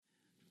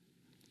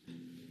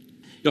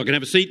Y'all can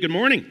have a seat. Good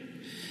morning.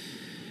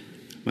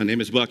 My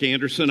name is Buck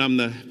Anderson. I'm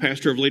the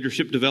pastor of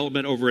leadership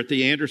development over at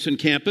the Anderson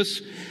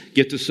campus.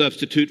 Get to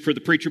substitute for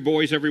the preacher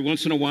boys every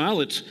once in a while.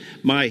 It's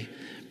my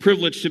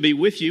privilege to be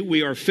with you.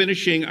 We are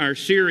finishing our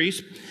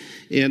series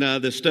in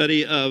the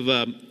study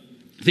of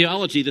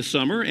theology this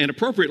summer, and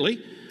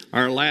appropriately,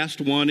 our last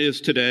one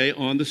is today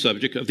on the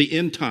subject of the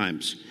end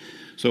times.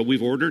 So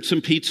we've ordered some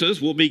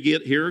pizzas. We'll be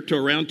here to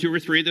around 2 or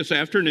 3 this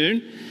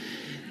afternoon.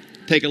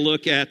 Take a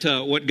look at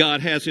what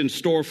God has in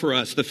store for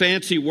us. The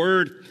fancy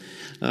word,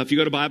 if you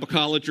go to Bible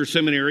college or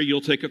seminary,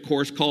 you'll take a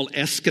course called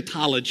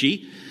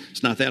eschatology.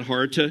 It's not that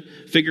hard to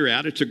figure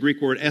out. It's a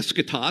Greek word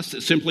eschatos.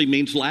 It simply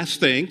means last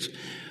things.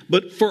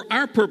 But for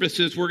our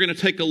purposes, we're going to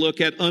take a look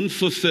at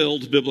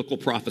unfulfilled biblical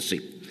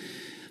prophecy.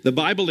 The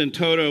Bible in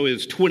toto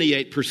is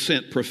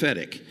 28%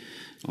 prophetic.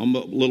 A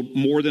little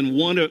more than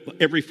one of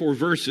every 4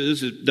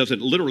 verses. It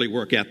doesn't literally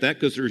work out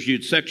that because there's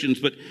huge sections,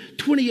 but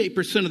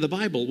 28% of the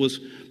Bible was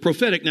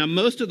prophetic. Now,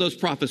 most of those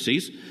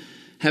prophecies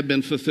have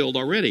been fulfilled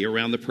already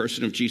around the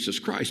person of Jesus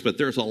Christ, but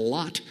there's a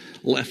lot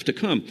left to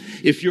come.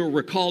 If you'll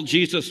recall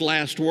Jesus'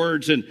 last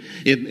words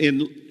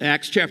in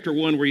Acts chapter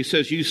 1, where he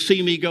says, "You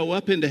see me go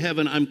up into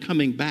heaven, I'm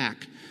coming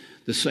back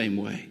the same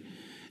way."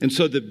 And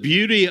so the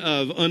beauty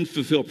of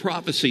unfulfilled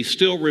prophecy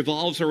still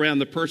revolves around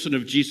the person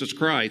of Jesus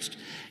Christ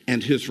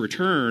and his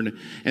return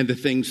and the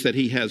things that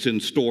he has in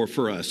store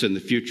for us in the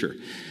future.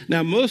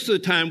 Now, most of the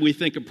time we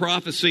think of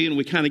prophecy and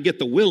we kind of get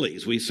the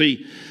willies. We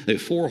see the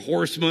 4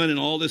 horsemen and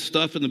all this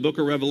stuff in the book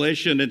of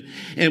Revelation,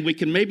 and we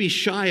can maybe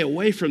shy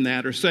away from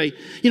that or say,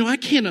 I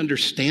can't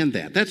understand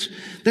that.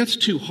 That's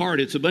too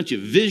hard. It's a bunch of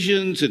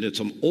visions and it's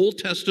some Old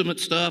Testament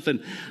stuff, and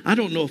I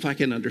don't know if I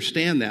can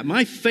understand that.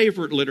 My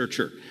favorite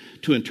literature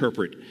to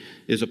interpret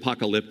is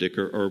apocalyptic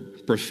or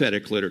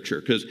prophetic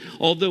literature, because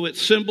although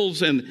it's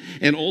symbols and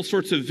all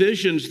sorts of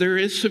visions, there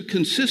is some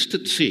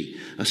consistency,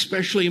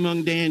 especially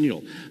among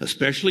Daniel,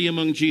 especially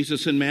among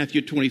Jesus in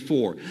Matthew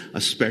 24,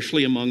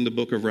 especially among the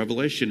book of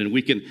Revelation. And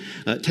we can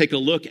take a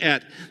look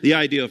at the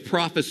idea of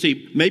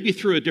prophecy maybe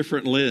through a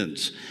different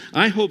lens.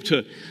 I hope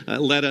to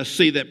let us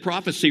see that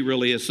prophecy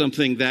really is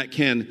something that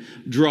can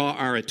draw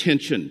our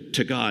attention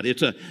to God.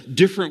 It's a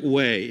different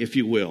way, if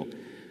you will,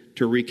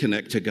 to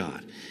reconnect to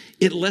God.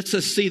 It lets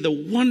us see the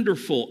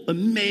wonderful,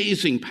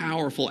 amazing,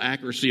 powerful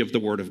accuracy of the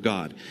Word of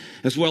God,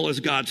 as well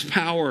as God's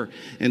power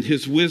and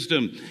his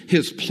wisdom,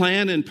 his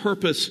plan and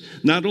purpose,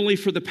 not only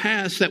for the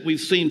past that we've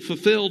seen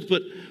fulfilled,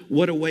 but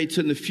what awaits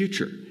in the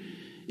future.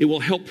 It will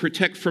help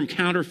protect from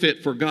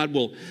counterfeit, for God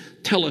will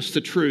tell us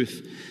the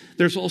truth.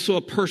 There's also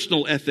a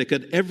personal ethic,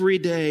 an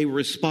everyday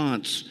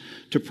response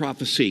to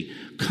prophecy,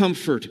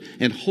 comfort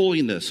and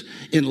holiness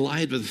in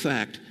light of the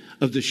fact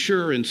of the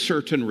sure and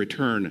certain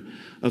return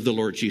of the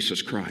Lord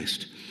Jesus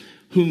Christ,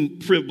 whom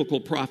biblical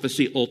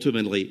prophecy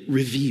ultimately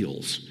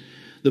reveals.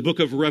 The book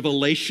of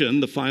Revelation,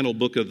 the final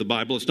book of the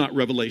Bible, it's not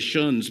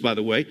Revelations, by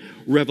the way,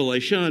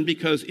 Revelation,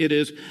 because it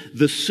is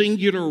the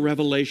singular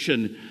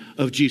revelation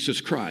of Jesus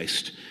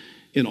Christ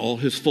in all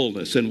his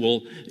fullness, and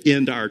we'll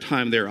end our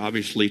time there,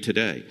 obviously,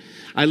 today.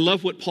 I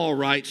love what Paul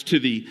writes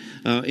to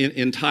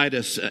in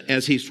Titus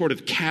as he sort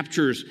of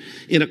captures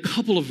in a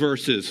couple of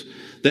verses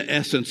the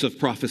essence of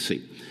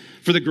prophecy.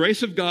 For the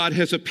grace of God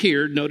has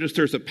appeared. Notice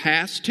there's a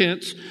past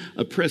tense,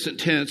 a present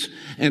tense,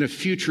 and a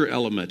future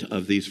element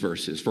of these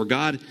verses. For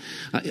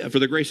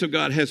the grace of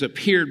God has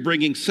appeared,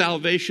 bringing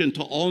salvation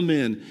to all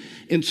men,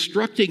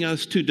 instructing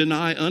us to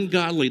deny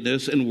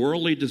ungodliness and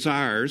worldly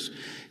desires,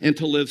 and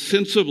to live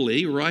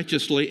sensibly,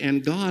 righteously,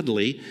 and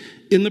godly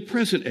in the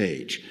present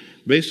age.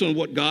 Based on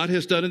what God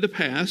has done in the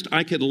past,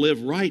 I can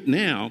live right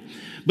now,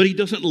 but he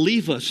doesn't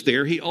leave us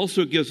there. He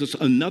also gives us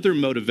another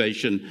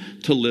motivation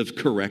to live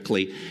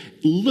correctly,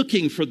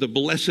 looking for the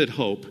blessed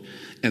hope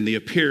and the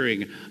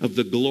appearing of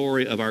the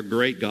glory of our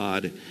great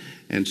God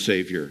and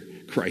Savior,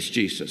 Christ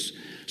Jesus.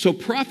 So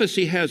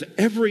prophecy has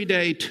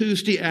everyday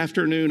Tuesday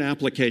afternoon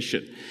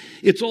application.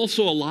 It's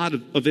also a lot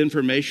of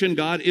information.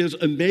 God is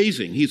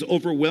amazing. He's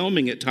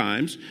overwhelming at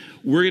times.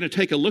 We're going to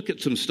take a look at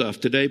some stuff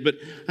today, but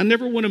I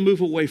never want to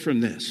move away from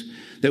this,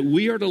 that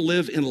we are to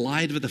live in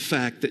light of the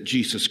fact that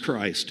Jesus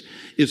Christ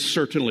is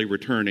certainly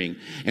returning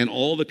and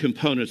all the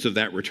components of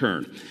that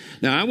return.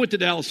 Now, I went to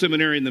Dallas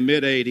Seminary in the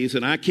mid-'80s,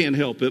 and I can't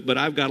help it, but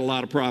I've got a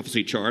lot of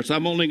prophecy charts.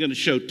 I'm only going to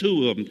show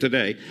 2 of them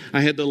today.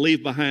 I had to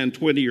leave behind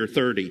 20 or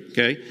 30,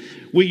 okay?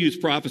 We use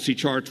prophecy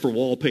charts for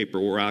wallpaper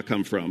where I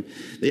come from.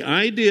 The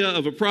idea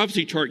of a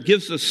prophecy chart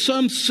gives us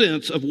some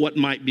sense of what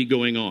might be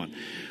going on.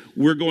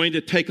 We're going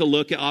to take a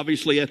look,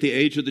 obviously, at the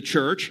age of the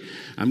church.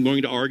 I'm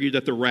going to argue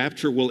that the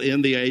rapture will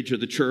end the age of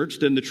the church.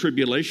 Then the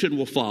tribulation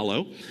will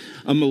follow.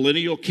 A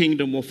millennial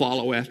kingdom will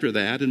follow after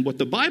that. And what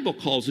the Bible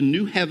calls a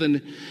new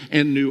heaven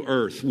and new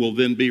earth will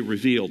then be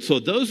revealed. So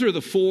those are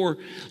the 4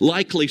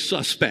 likely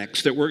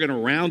suspects that we're going to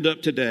round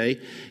up today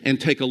and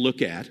take a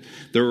look at.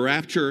 The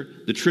rapture,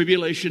 the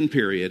tribulation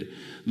period,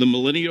 the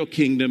millennial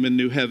kingdom and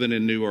new heaven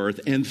and new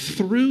earth. And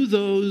through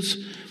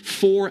those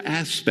 4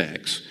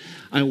 aspects,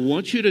 I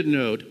want you to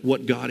note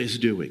what God is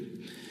doing.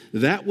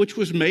 That which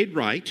was made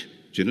right,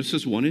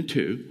 Genesis 1 and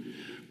 2,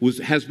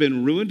 has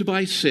been ruined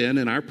by sin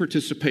and our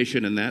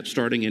participation in that,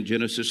 starting in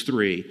Genesis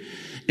 3.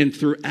 And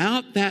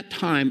throughout that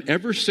time,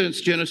 ever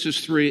since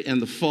Genesis 3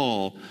 and the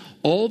fall,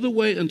 all the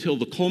way until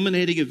the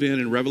culminating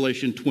event in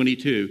Revelation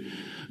 22,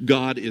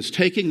 God is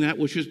taking that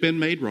which has been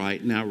made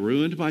right, now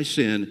ruined by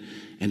sin,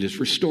 and is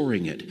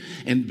restoring it.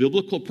 And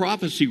biblical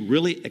prophecy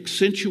really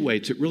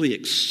accentuates, it really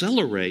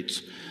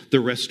accelerates the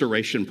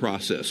restoration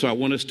process. So I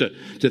want us to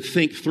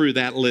think through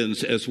that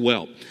lens as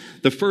well.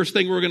 The first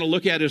thing we're going to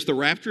look at is the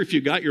rapture. If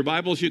you've got your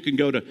Bibles, you can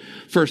go to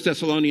 1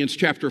 Thessalonians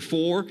chapter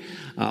 4.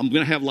 I'm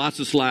going to have lots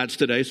of slides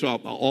today, so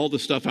all the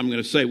stuff I'm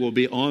going to say will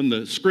be on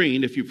the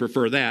screen if you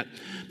prefer that.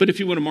 But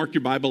if you want to mark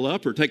your Bible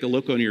up or take a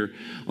look on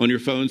your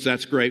phones,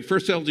 that's great. 1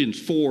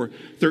 Thessalonians 4,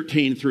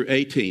 13 through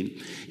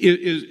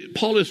 18.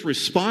 Paul is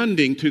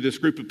responding to this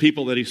group of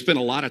people that he spent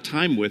a lot of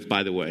time with,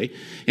 by the way,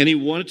 and he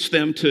wants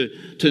them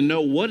to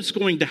know what's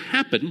going to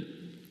happen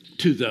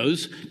to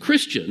those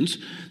Christians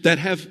that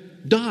have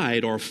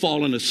died or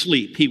fallen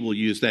asleep. He will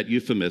use that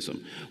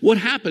euphemism. What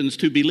happens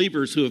to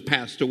believers who have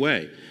passed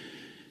away?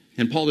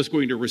 And Paul is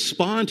going to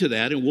respond to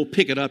that, and we'll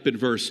pick it up in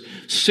verse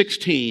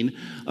 16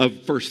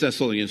 of 1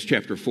 Thessalonians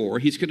chapter 4.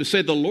 He's going to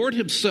say, the Lord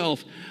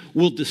himself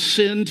will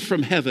descend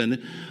from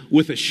heaven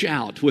with a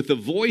shout, with the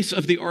voice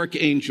of the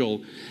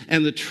archangel,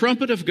 and the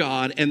trumpet of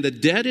God, and the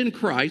dead in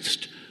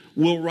Christ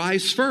will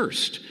rise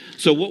first.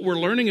 So what we're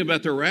learning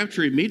about the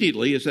rapture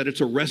immediately is that it's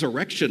a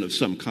resurrection of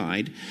some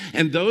kind,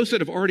 and those that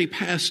have already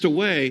passed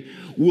away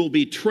will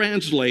be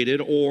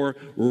translated or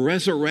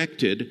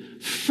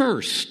resurrected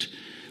first.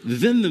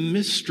 Then the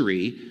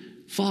mystery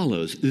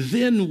follows.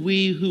 Then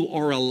we who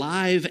are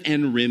alive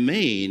and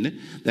remain,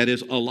 that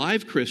is,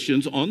 alive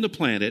Christians on the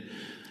planet,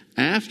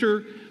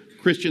 after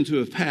Christians who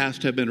have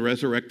passed have been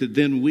resurrected,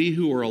 then we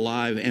who are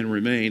alive and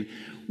remain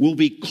will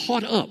be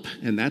caught up,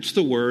 and that's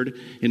the word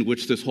in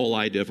which this whole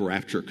idea of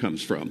rapture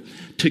comes from.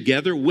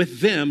 Together with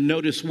them,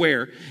 notice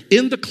where?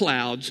 In the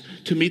clouds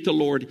to meet the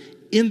Lord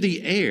in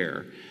the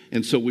air.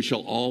 And so we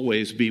shall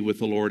always be with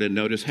the Lord. And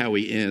notice how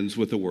he ends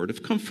with a word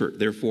of comfort.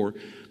 Therefore,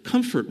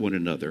 comfort one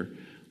another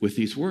with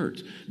these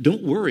words.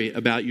 Don't worry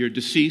about your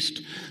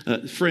deceased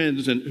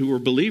friends and who are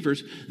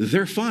believers.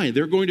 They're fine.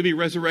 They're going to be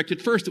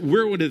resurrected first.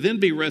 We're going to then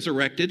be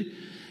resurrected.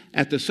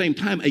 At the same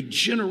time, a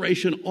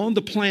generation on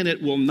the planet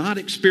will not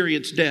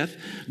experience death,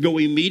 go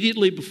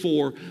immediately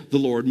before the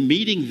Lord,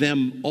 meeting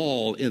them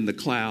all in the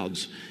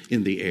clouds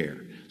in the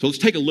air. So let's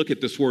take a look at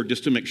this word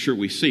just to make sure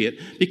we see it,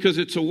 because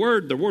it's a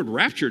word, the word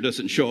rapture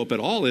doesn't show up at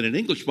all in an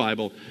English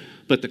Bible,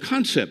 but the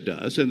concept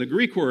does. And the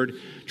Greek word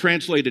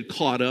translated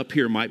caught up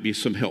here might be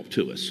some help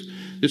to us.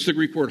 This is the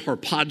Greek word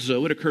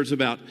harpazo. It occurs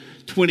about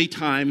 20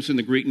 times in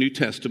the Greek New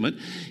Testament.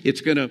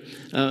 This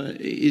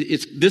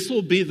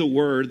will be the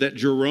word that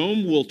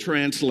Jerome will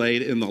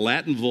translate in the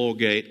Latin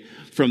Vulgate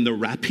from the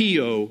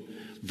rapio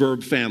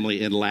verb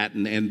family in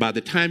Latin. And by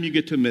the time you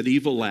get to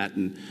medieval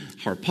Latin,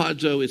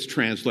 harpazo is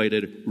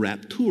translated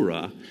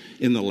raptura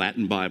in the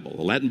Latin Bible.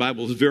 The Latin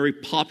Bible is a very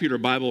popular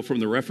Bible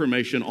from the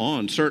Reformation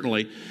on,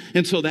 certainly.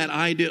 And so that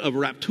idea of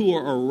rapture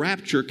or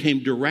rapture came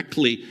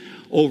directly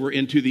over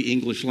into the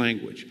English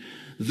language.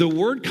 The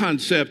word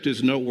concept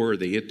is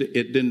noteworthy.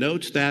 It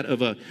denotes that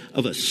of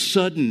a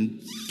sudden,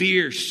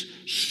 fierce,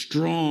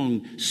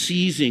 strong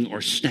seizing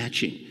or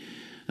snatching.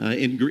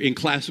 In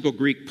classical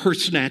Greek,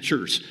 purse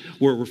snatchers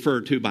were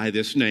referred to by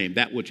this name.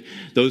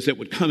 Those that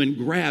would come and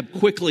grab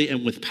quickly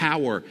and with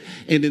power.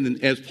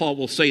 And as Paul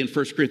will say in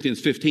 1 Corinthians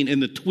 15, in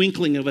the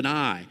twinkling of an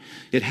eye,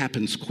 it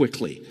happens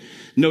quickly.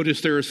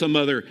 Notice there are some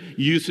other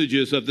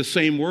usages of the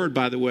same word,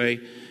 by the way,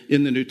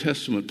 in the New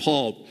Testament.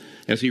 Paul,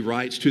 as he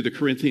writes to the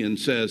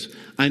Corinthians, says,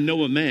 I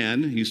know a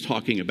man, he's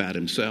talking about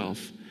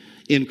himself,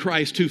 in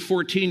Christ who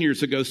 14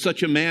 years ago,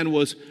 such a man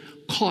was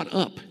caught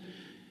up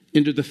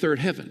into the third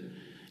heaven.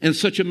 And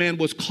such a man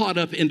was caught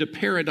up into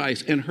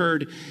paradise and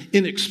heard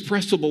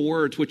inexpressible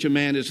words which a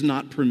man is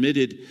not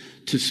permitted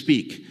to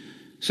speak.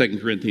 2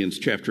 Corinthians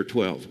chapter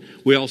 12.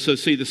 We also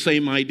see the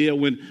same idea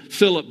when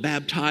Philip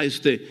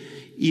baptized the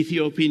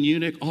Ethiopian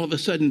eunuch. All of a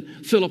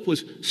sudden, Philip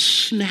was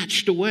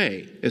snatched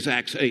away, as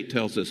Acts 8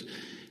 tells us.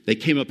 They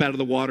came up out of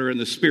the water and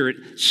the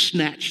Spirit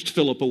snatched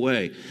Philip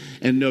away.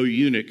 And the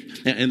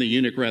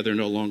eunuch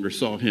no longer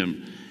saw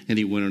him, and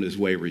he went on his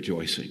way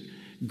rejoicing.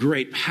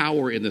 Great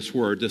power in this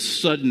word, this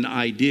sudden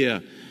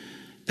idea.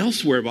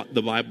 Elsewhere,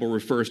 the Bible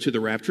refers to the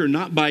rapture,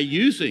 not by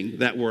using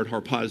that word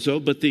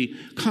harpazo, but the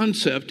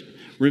concept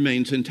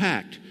remains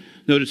intact.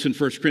 Notice in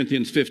 1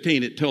 Corinthians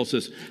 15, it tells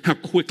us how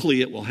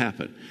quickly it will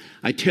happen.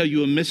 I tell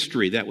you a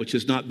mystery, that which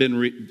has not been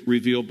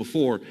revealed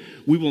before.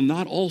 We will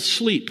not all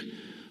sleep,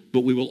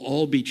 but we will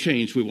all be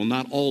changed. We will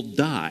not all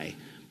die,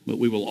 but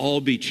we will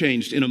all be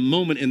changed. In a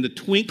moment, in the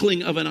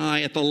twinkling of an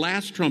eye, at the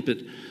last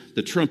trumpet,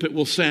 the trumpet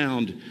will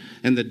sound,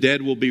 and the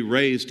dead will be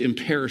raised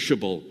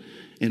imperishable,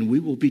 and we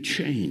will be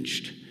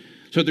changed.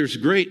 So there's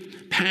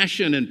great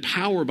passion and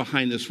power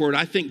behind this word.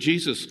 I think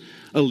Jesus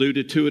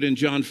alluded to it in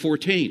John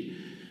 14.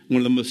 One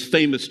of the most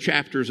famous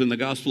chapters in the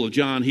Gospel of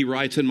John, he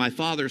writes, in my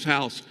Father's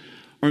house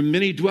are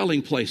many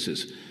dwelling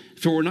places.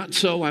 If it were not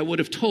so, I would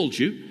have told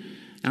you.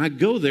 And I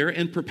go there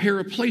and prepare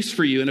a place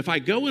for you. And if I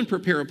go and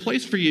prepare a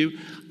place for you,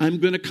 I'm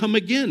going to come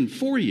again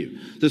for you.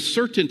 The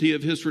certainty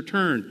of his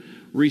return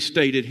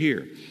restated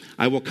here.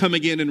 I will come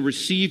again and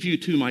receive you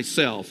to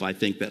myself. I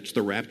think that's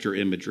the rapture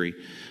imagery.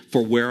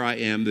 For where I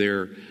am,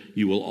 there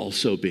you will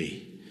also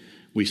be.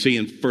 We see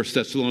in 1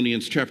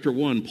 Thessalonians chapter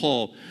 1,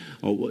 Paul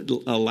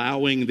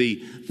allowing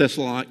the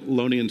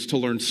Thessalonians to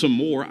learn some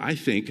more, I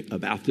think,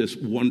 about this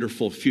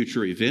wonderful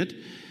future event.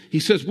 He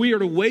says, we are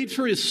to wait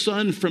for his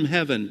Son from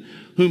heaven,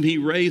 whom he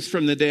raised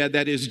from the dead,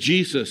 that is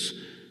Jesus.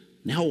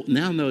 Now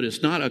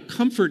notice, not a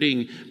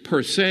comforting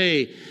per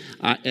se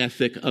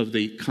ethic of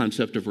the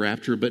concept of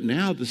rapture, but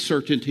now the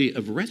certainty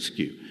of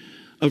rescue,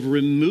 of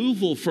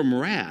removal from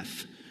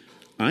wrath.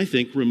 I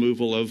think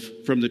removal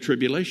from the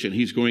tribulation.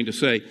 He's going to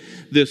say,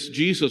 this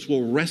Jesus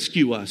will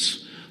rescue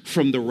us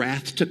from the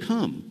wrath to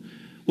come.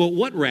 Well,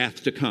 what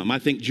wrath to come? I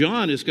think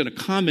John is going to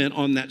comment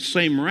on that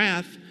same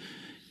wrath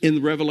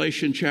in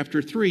Revelation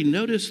chapter 3.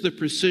 Notice the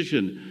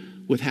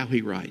precision with how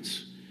he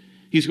writes.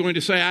 He's going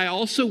to say, I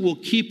also will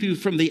keep you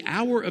from the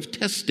hour of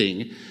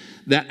testing,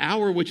 that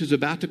hour which is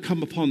about to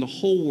come upon the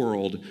whole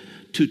world,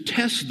 to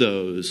test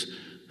those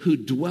who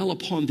dwell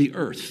upon the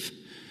earth.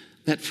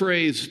 That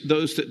phrase,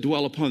 those that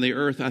dwell upon the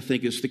earth, I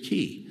think is the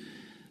key.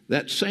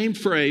 That same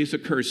phrase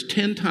occurs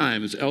 10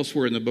 times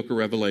elsewhere in the book of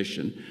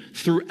Revelation.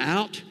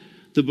 Throughout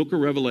the book of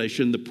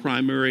Revelation, the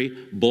primary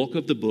bulk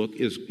of the book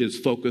is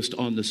focused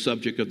on the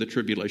subject of the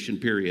tribulation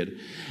period.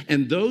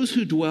 And those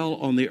who dwell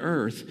on the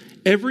earth,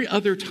 every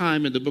other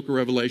time in the book of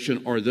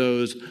Revelation, are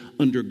those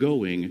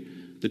undergoing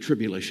the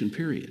tribulation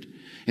period.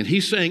 And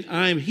he's saying,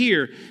 I'm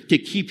here to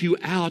keep you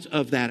out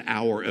of that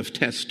hour of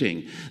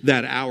testing,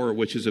 that hour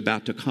which is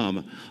about to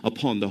come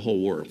upon the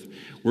whole world.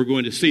 We're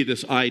going to see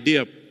this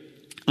idea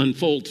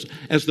unfolds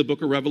as the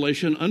book of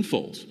Revelation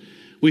unfolds.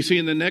 We see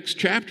in the next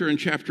chapter, in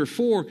chapter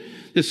 4,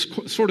 this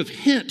sort of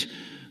hint,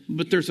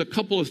 but there's a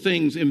couple of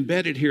things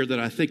embedded here that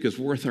I think is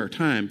worth our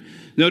time.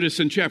 Notice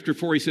in chapter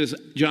 4, he says,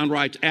 John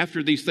writes,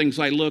 after these things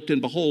I looked,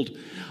 and behold,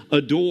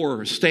 a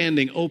door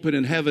standing open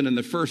in heaven, and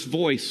the first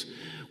voice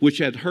which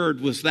I had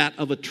heard was that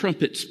of a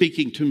trumpet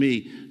speaking to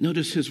me.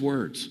 Notice his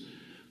words,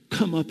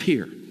 come up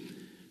here.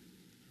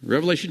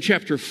 Revelation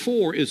chapter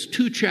 4 is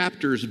 2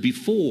 chapters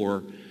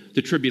before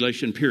the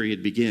tribulation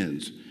period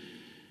begins.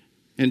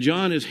 And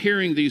John is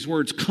hearing these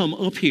words, come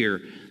up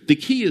here. The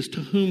key is, to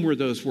whom were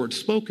those words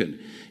spoken?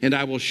 And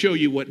I will show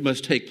you what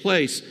must take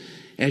place.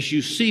 As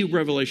you see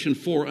Revelation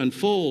 4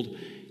 unfold,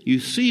 you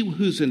see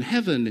who's in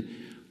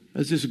heaven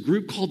as this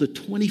group called the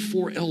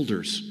 24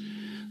 elders.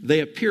 They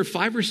appear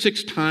 5 or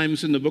 6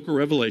 times in the book of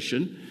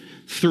Revelation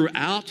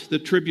throughout the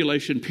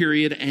tribulation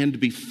period and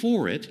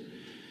before it.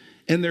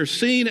 And they're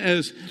seen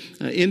as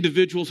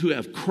individuals who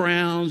have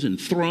crowns and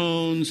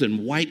thrones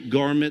and white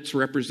garments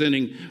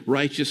representing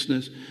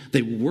righteousness.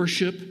 They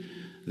worship.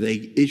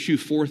 They issue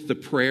forth the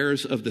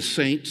prayers of the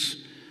saints.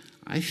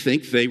 I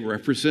think they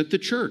represent the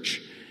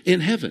church in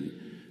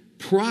heaven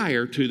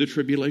prior to the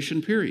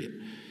tribulation period.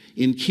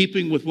 In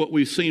keeping with what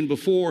we've seen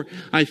before,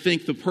 I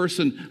think the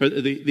presence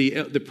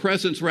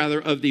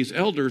of these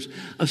elders,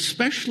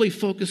 especially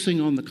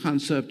focusing on the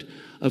concept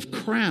of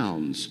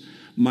crowns,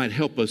 might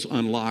help us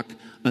unlock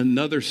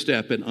another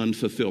step in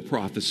unfulfilled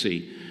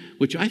prophecy,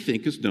 which I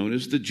think is known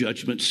as the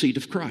judgment seat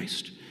of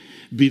Christ.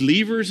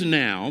 Believers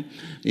now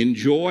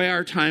enjoy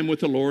our time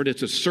with the Lord.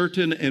 It's a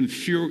certain and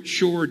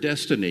sure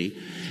destiny.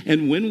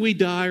 And when we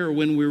die or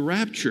when we're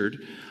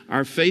raptured,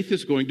 our faith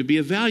is going to be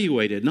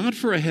evaluated, not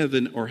for a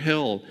heaven or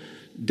hell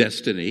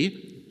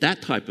destiny,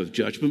 that type of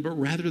judgment, but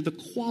rather the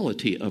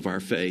quality of our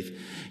faith.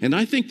 And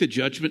I think the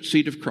judgment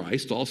seat of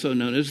Christ, also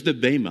known as the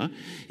Bema,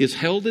 is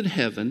held in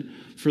heaven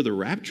for the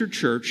raptured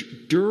church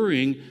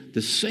during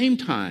the same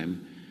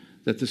time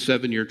that the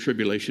 7-year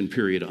tribulation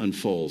period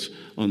unfolds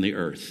on the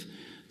earth.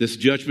 This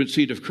judgment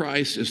seat of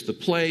Christ is the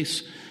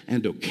place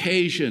and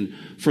occasion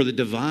for the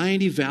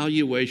divine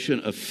evaluation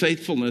of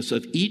faithfulness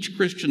of each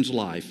Christian's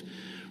life,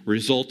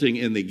 resulting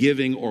in the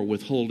giving or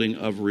withholding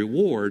of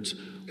rewards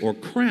or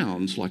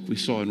crowns, like we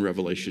saw in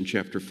Revelation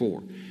chapter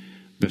 4.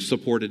 That's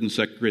supported in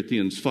 2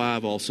 Corinthians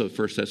 5, also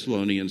 1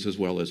 Thessalonians, as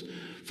well as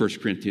 1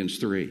 Corinthians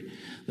 3.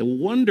 The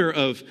wonder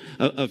of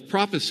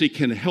prophecy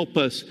can help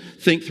us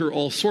think through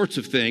all sorts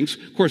of things.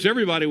 Of course,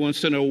 everybody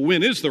wants to know,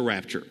 when is the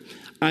rapture?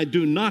 I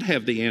do not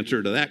have the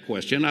answer to that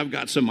question. I've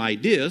got some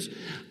ideas.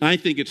 I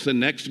think it's the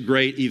next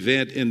great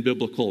event in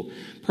biblical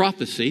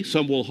prophecy.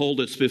 Some will hold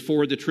it's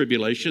before the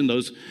tribulation.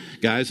 Those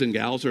guys and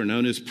gals are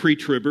known as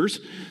pre-tribbers.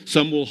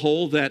 Some will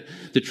hold that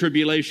the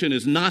tribulation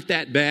is not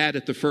that bad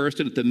at the first,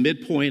 and at the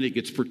midpoint it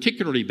gets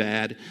particularly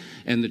bad,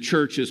 and the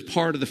church is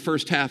part of the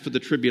first half of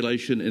the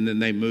tribulation, and then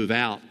they move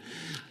out.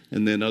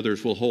 And then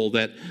others will hold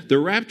that the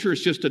rapture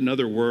is just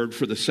another word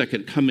for the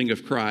second coming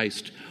of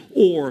Christ,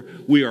 or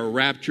we are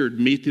raptured,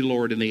 meet the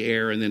Lord in the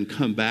air, and then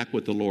come back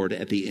with the Lord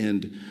at the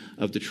end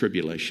of the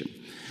tribulation.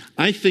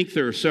 I think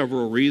there are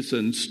several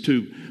reasons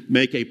to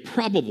make a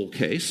probable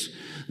case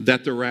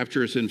that the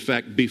rapture is in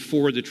fact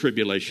before the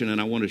tribulation, and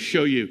I want to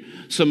show you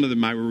some of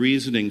my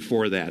reasoning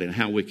for that and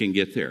how we can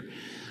get there.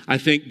 I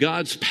think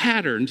God's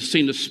pattern,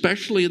 seen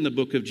especially in the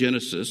book of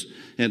Genesis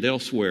and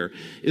elsewhere,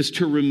 is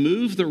to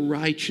remove the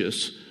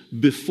righteous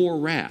before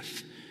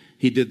wrath.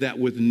 He did that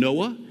with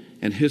Noah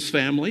and his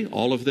family.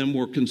 All of them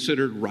were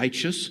considered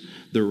righteous.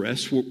 The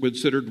rest were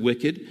considered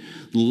wicked.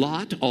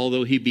 Lot,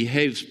 although he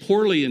behaves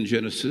poorly in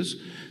Genesis,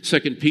 2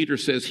 Peter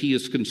says he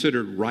is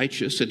considered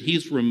righteous, and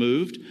he's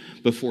removed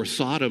before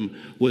Sodom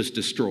was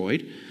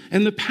destroyed.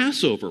 And the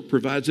Passover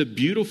provides a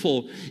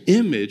beautiful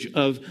image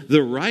of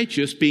the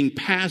righteous being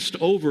passed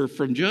over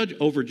from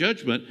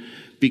judgment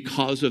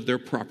because of their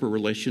proper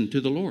relation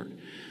to the Lord.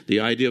 The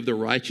idea of the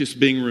righteous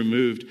being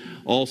removed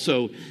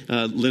also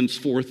lends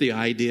forth the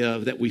idea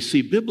that we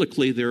see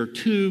biblically there are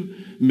two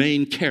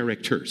main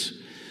characters,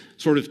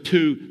 sort of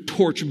two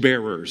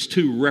torchbearers,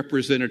 two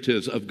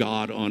representatives of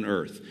God on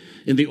earth.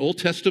 In the Old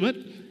Testament,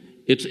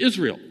 it's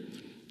Israel.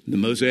 The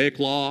Mosaic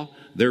Law,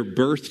 they're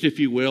birthed, if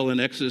you will, in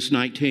Exodus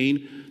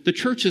 19. The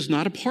church is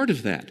not a part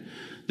of that.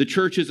 The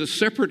church is a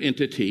separate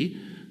entity,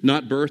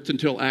 not birthed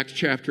until Acts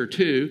chapter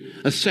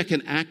 2, a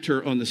second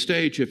actor on the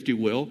stage, if you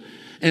will.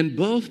 And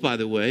both, by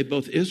the way,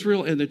 both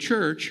Israel and the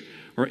church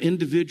are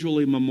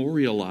individually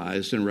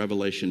memorialized in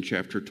Revelation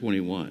chapter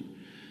 21.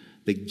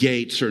 The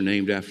gates are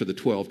named after the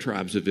 12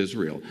 tribes of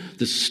Israel.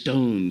 The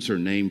stones are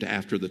named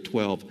after the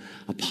 12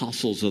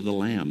 apostles of the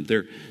Lamb.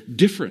 They're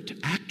different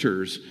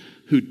actors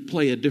who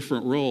play a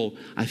different role.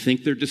 I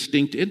think they're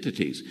distinct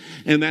entities.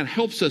 And that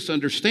helps us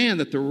understand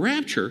that the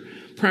rapture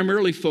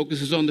primarily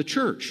focuses on the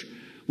church,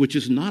 which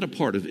is not a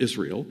part of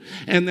Israel,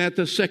 and that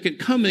the second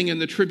coming and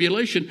the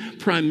tribulation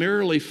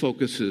primarily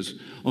focuses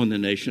on the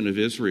nation of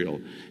Israel.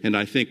 And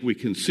I think we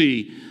can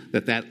see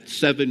that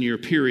 7-year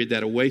period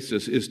that awaits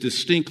us is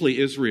distinctly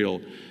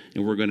Israel,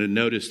 and we're going to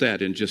notice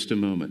that in just a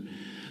moment.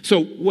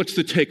 So what's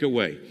the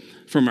takeaway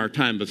from our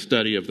time of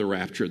study of the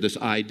rapture? This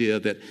idea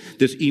that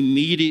this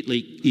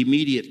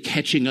immediate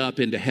catching up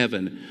into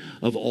heaven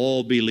of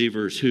all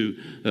believers who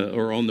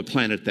are on the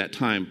planet at that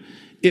time,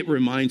 it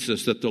reminds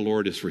us that the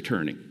Lord is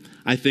returning.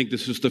 I think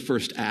this is the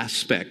first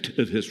aspect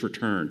of his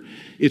return.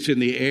 It's in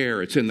the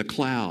air, it's in the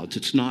clouds,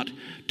 it's not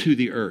to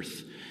the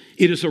earth.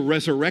 It is a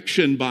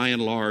resurrection, by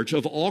and large,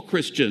 of all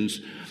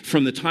Christians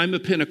from the time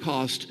of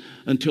Pentecost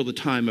until the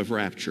time of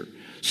rapture.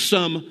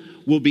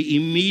 Some will be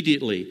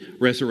immediately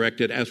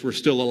resurrected as we're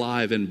still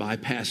alive and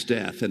bypass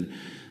death. And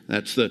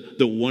that's the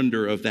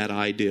wonder of that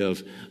idea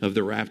of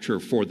the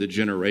rapture for the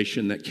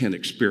generation that can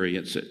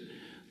experience it,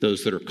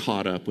 those that are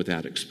caught up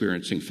without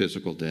experiencing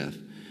physical death.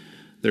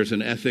 There's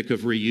an ethic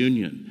of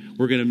reunion.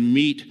 We're going to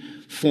meet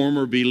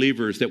former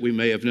believers that we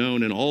may have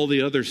known and all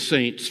the other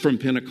saints from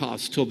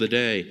Pentecost till the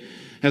day,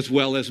 as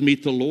well as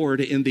meet the Lord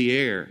in the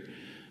air.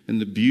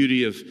 And the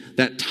beauty of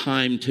that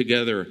time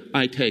together,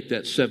 I take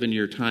that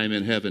 7-year time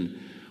in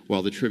heaven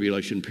while the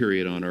tribulation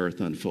period on earth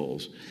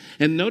unfolds.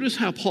 And notice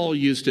how Paul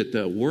used it,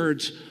 though,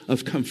 words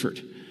of comfort,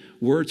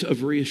 words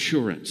of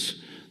reassurance.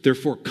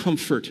 Therefore,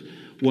 comfort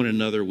one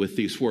another with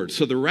these words.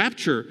 So the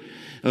rapture,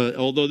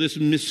 although this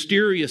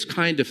mysterious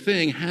kind of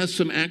thing, has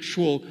some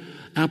actual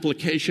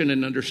application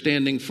and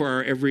understanding for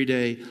our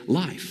everyday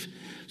life.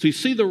 So you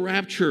see the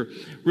rapture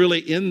really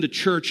in the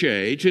church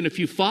age, and if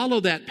you follow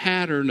that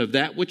pattern of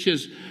that which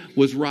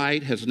was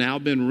right, has now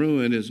been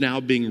ruined, is now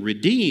being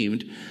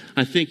redeemed,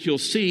 I think you'll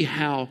see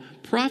how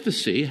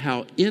prophecy,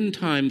 how end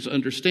times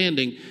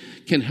understanding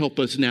can help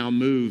us now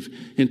move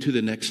into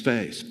the next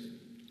phase.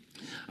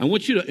 I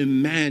want you to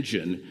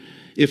imagine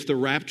if the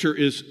rapture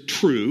is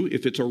true,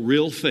 if it's a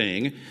real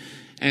thing,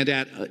 and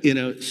in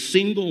a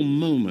single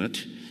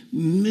moment,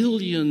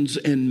 millions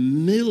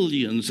and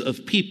millions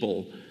of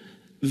people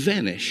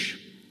vanish.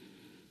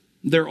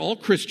 They're all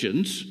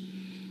Christians.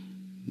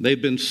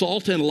 They've been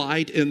salt and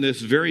light in this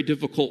very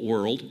difficult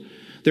world.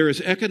 There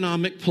is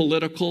economic,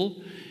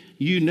 political,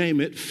 you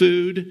name it,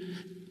 food,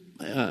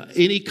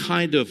 any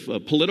kind of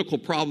political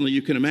problem that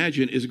you can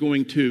imagine is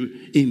going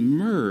to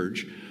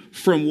emerge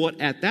from what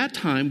at that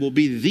time will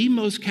be the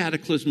most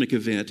cataclysmic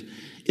event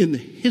in the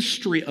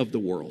history of the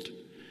world.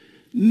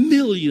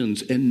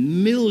 Millions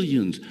and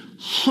millions,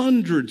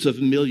 hundreds of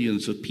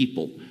millions of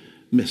people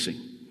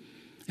missing.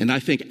 And I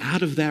think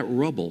out of that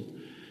rubble,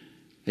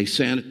 a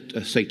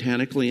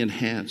satanically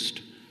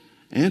enhanced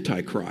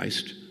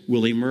Antichrist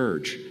will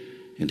emerge.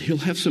 And he'll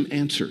have some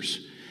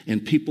answers.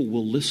 And people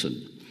will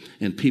listen.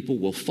 And people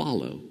will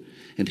follow.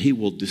 And he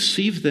will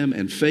deceive them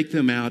and fake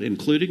them out,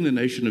 including the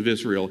nation of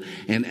Israel,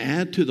 and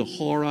add to the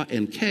horror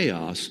and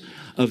chaos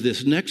of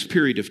this next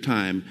period of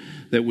time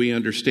that we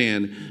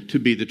understand to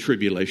be the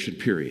tribulation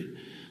period.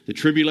 The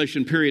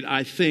tribulation period,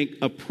 I think,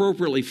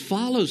 appropriately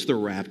follows the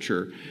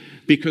rapture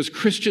because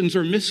Christians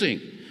are missing.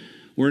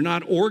 We're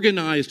not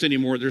organized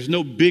anymore. There's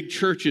no big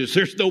churches.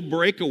 There's no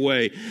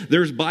breakaway.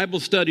 There's Bible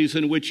studies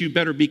in which you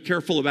better be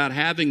careful about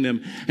having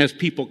them as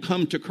people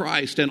come to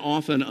Christ, and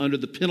often under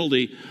the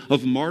penalty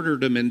of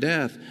martyrdom and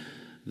death.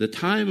 The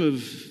time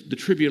of the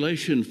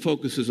tribulation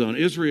focuses on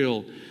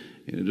Israel,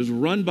 and it is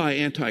run by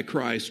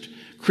Antichrist.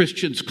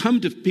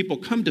 People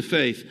come to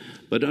faith,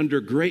 but under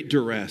great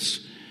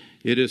duress.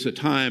 It is a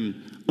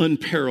time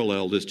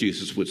unparalleled, as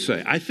Jesus would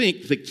say. I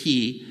think the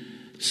key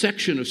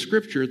section of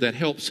Scripture that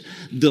helps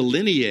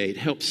delineate,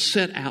 helps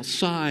set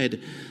outside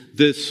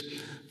this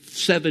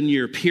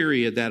 7-year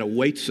period that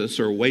awaits us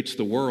or awaits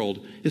the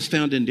world is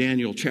found in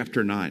Daniel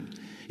chapter 9.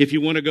 If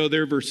you want to go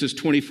there, verses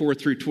 24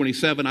 through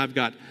 27, I've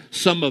got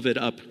some of it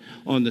up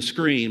on the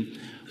screen.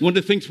 One of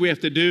the things we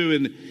have to do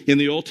in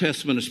the Old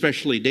Testament,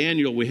 especially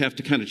Daniel, we have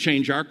to kind of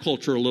change our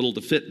culture a little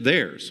to fit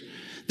theirs.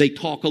 They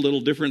talk a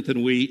little different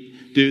than we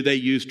do. They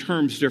use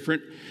terms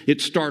different. It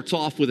starts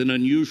off with an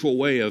unusual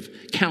way of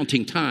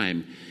counting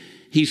time.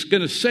 He's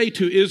going to say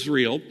to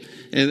Israel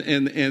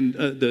and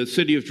the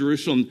city of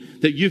Jerusalem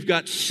that you've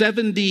got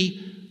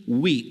 70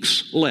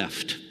 weeks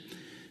left,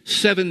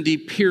 70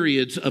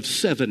 periods of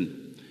 7.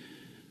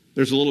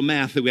 There's a little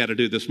math that we had to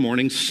do this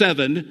morning.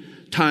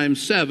 7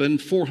 times 7,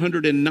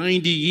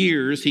 490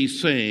 years,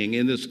 he's saying,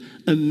 in this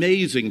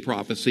amazing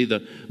prophecy,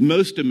 the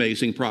most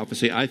amazing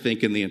prophecy, I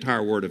think, in the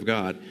entire Word of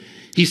God.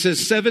 He says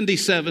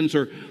 77s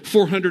or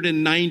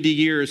 490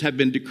 years have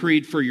been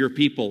decreed for your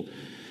people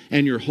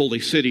and your holy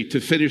city to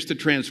finish the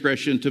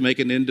transgression, to make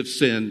an end of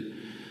sin,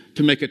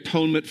 to make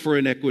atonement for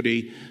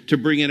iniquity, to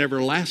bring in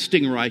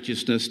everlasting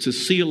righteousness, to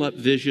seal up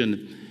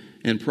vision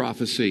and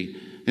prophecy,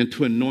 and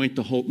to anoint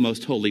the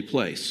most holy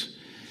place.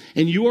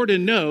 And you are to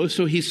know,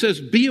 so he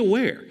says, be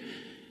aware.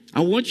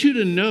 I want you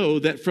to know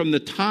that from the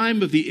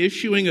time of the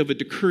issuing of a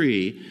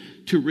decree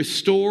to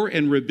restore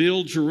and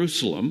rebuild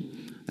Jerusalem,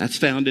 that's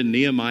found in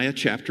Nehemiah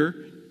chapter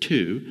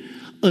 2,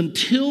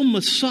 until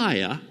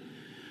Messiah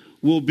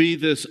will be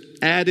this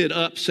added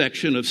up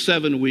section of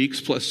 7 weeks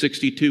plus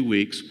 62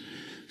 weeks.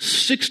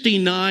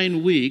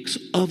 69 weeks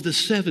of the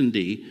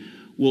 70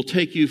 will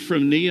take you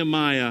from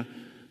Nehemiah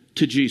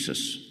to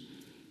Jesus.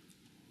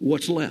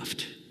 What's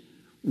left?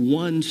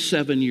 1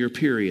 7-year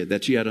period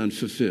that's yet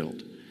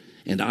unfulfilled.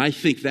 And I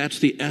think that's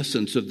the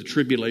essence of the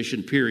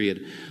tribulation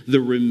period,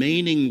 the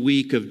remaining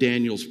week of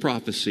Daniel's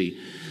prophecy,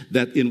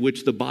 that in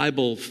which the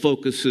Bible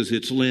focuses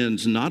its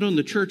lens not on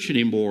the church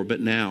anymore, but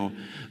now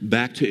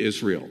back to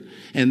Israel.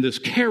 And this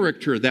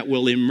character that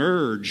will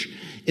emerge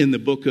in the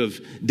book of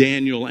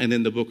Daniel and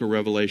in the book of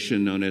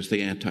Revelation, known as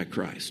the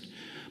Antichrist.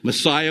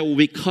 Messiah will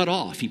be cut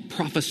off. He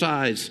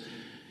prophesies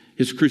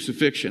his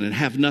crucifixion and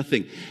have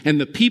nothing. And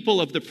the people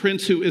of the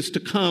prince who is to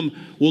come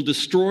will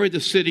destroy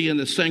the city and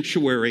the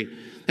sanctuary.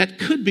 That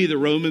could be the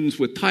Romans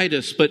with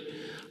Titus, but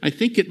I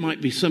think it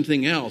might be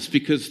something else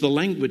because the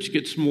language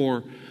gets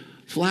more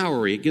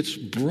flowery. It gets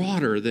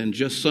broader than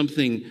just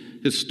something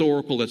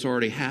historical that's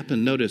already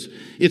happened. Notice,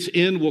 its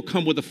end will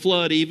come with a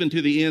flood. Even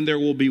to the end there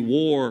will be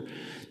war.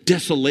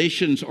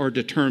 Desolations are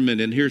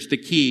determined. And here's the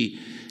key.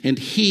 And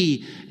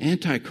he,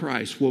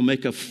 Antichrist, will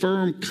make a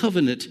firm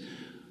covenant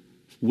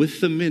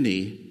with the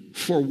many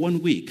for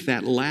 1 week,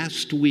 that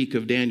last week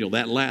of Daniel,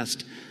 that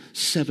last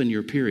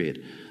 7-year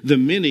period. The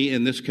many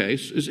in this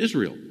case is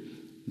Israel,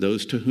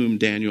 those to whom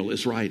Daniel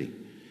is writing.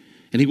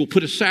 And he will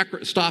put a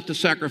stop to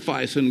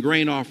sacrifice and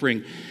grain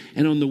offering,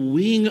 and on the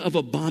wing of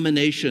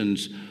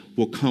abominations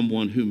will come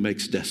one who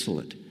makes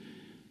desolate.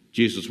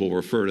 Jesus will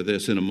refer to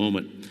this in a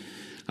moment.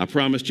 I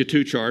promised you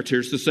 2 charts.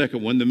 Here's the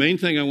second one. The main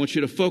thing I want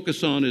you to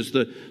focus on is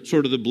the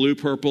sort of the blue,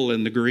 purple,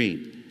 and the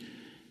green.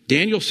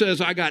 Daniel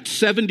says, I got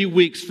 70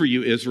 weeks for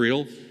you,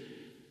 Israel.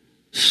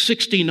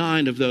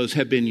 69 of those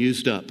have been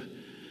used up.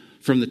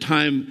 From the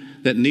time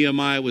that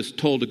Nehemiah was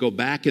told to go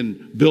back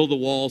and build the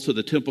wall so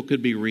the temple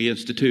could be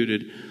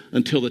reinstituted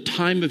until the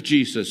time of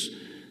Jesus,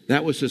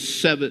 that was a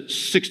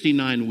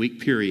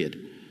 69-week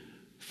period.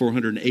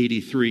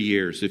 483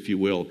 years, if you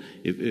will,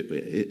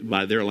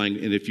 by their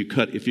language. And if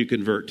you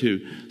convert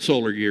to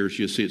solar years,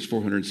 you'll see it's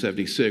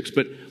 476.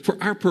 But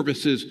for our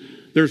purposes,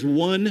 there's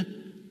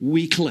 1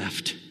 week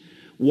left.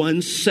 1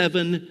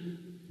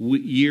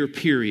 7-year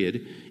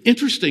period.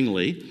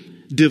 Interestingly,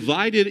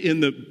 divided in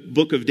the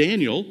book of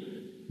Daniel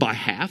by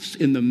halves.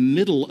 In the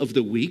middle of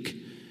the week,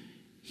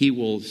 he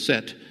will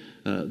set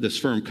this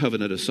firm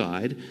covenant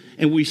aside.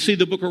 And we see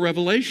the book of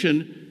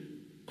Revelation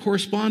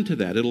correspond to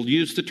that. It'll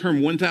use the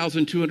term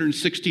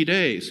 1,260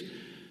 days.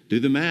 Do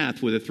the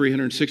math. With a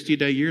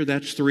 360-day year,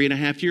 that's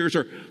 3.5 years,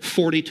 or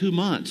 42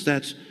 months.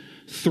 That's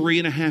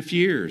 3.5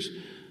 years.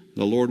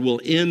 The Lord will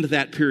end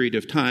that period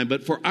of time.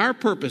 But for our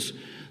purpose,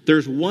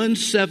 there's 1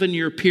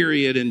 7-year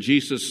period, and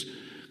Jesus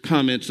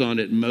comments on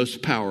it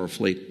most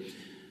powerfully.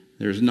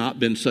 There's not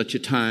been such a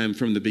time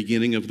from the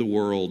beginning of the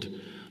world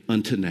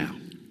unto now,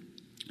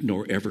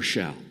 nor ever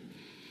shall.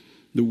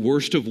 The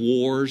worst of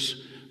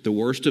wars, the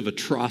worst of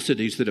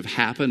atrocities that have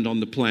happened on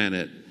the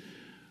planet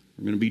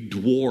are going to be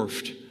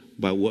dwarfed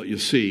by what you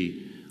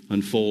see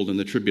unfold in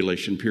the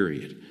tribulation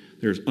period.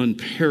 There's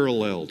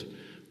unparalleled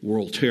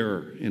world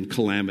terror and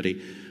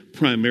calamity,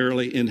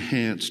 primarily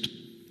enhanced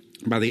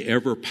by the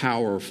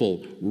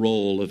ever-powerful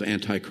role of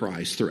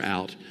Antichrist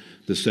throughout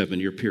the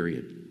 7-year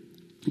period.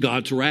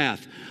 God's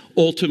wrath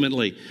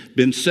ultimately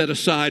been set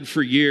aside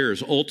for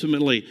years.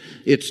 Ultimately,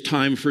 it's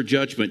time for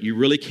judgment. You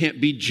really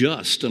can't be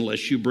just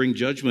unless you bring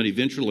judgment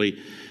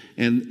eventually.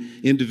 And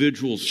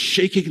individuals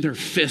shaking their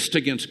fist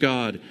against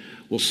God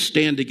will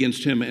stand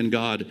against him, and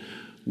God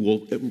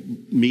will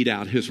mete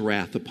out his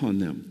wrath upon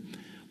them.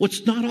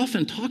 What's not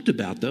often talked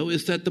about, though,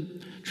 is that the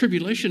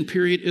tribulation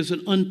period is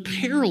an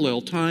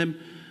unparalleled time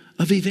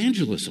of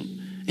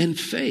evangelism and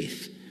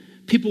faith.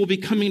 People will be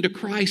coming to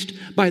Christ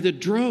by the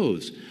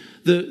droves.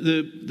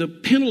 The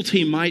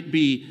penalty might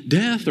be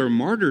death or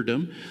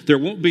martyrdom. There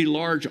won't be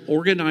large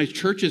organized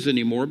churches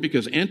anymore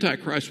because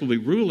Antichrist will be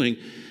ruling,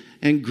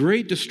 and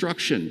great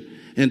destruction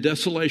and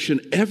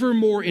desolation ever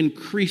more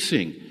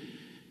increasing.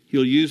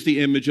 He'll use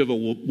the image of a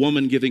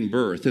woman giving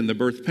birth, and the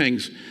birth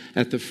pangs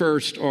at the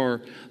first are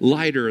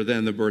lighter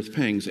than the birth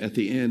pangs at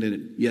the end,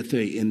 and yet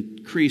they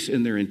increase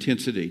in their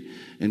intensity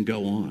and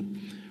go on.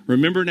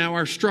 Remember now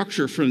our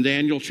structure from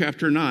Daniel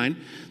chapter 9.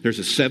 There's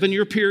a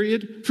 7-year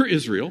period for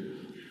Israel,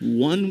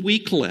 1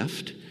 week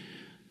left.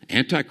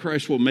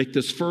 Antichrist will make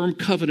this firm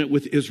covenant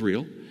with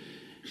Israel.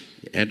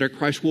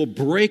 Antichrist will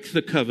break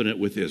the covenant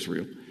with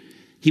Israel.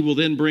 He will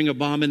then bring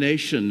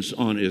abominations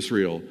on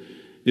Israel.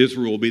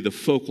 Israel will be the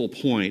focal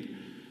point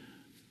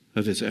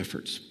of his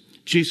efforts.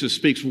 Jesus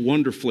speaks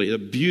wonderfully, a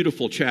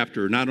beautiful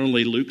chapter, not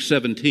only Luke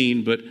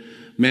 17, but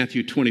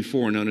Matthew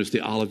 24, known as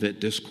the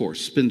Olivet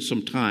Discourse. Spend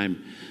some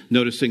time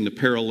noticing the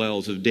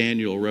parallels of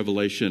Daniel,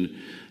 Revelation,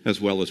 as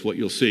well as what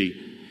you'll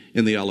see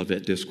in the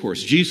Olivet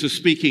Discourse. Jesus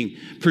speaking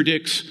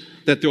predicts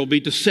that there will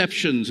be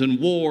deceptions and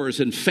wars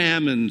and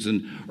famines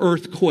and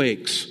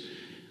earthquakes.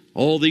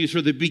 All these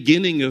are the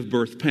beginning of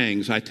birth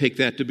pangs. I take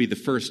that to be the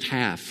first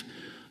half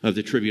of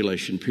the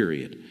tribulation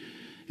period.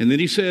 And then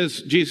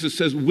Jesus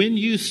says, when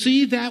you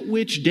see that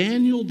which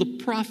Daniel the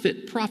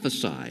prophet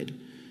prophesied,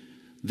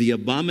 the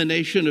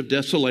abomination of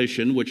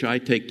desolation, which I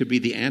take to be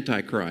the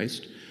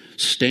Antichrist,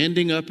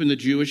 standing up in the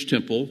Jewish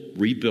temple,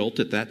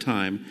 rebuilt at that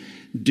time,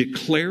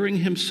 declaring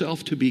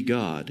himself to be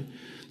God,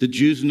 the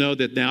Jews know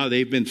that now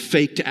they've been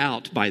faked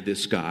out by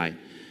this guy.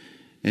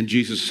 And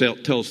Jesus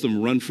tells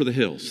them, run for the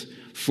hills,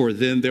 for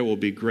then there will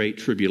be great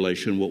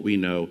tribulation, what we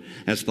know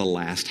as the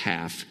last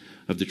half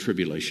of the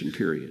tribulation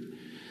period.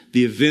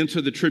 The events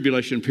of the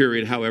tribulation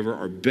period, however,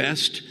 are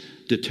best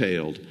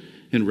detailed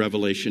in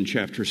Revelation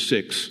chapter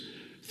 6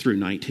 through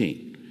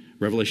 19.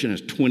 Revelation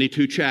has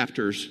 22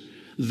 chapters.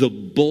 The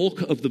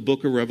bulk of the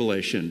book of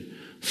Revelation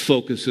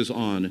focuses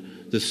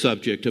on the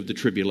subject of the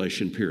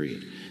tribulation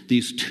period.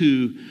 These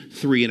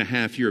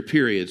 3.5 year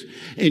periods.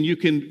 And you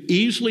can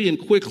easily and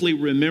quickly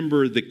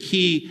remember the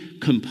key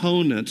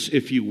components,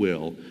 if you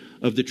will,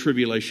 of the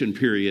tribulation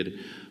period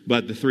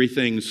by the three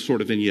things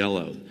sort of in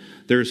yellow.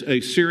 There's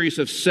a series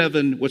of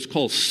 7 what's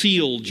called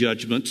seal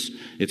judgments.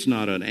 It's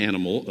not an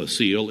animal, a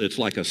seal. It's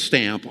like a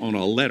stamp on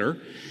a letter.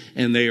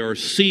 And they are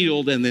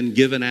sealed and then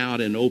given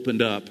out and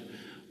opened up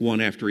one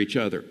after each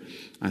other.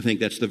 I think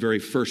that's the very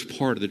first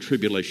part of the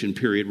tribulation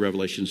period,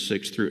 Revelation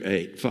 6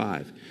 through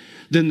 5.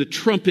 Then the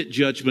trumpet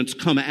judgments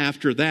come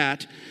after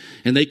that,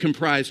 and they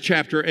comprise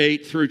chapter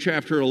 8 through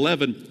chapter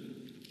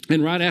 11.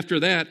 And right after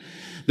that,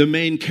 the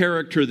main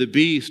character, the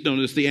beast, known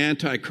as the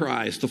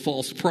Antichrist, the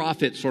false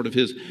prophet, sort of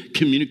his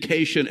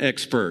communication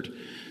expert.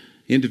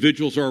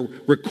 Individuals are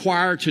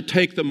required to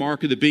take the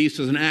mark of the beast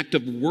as an act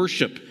of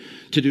worship,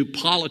 to do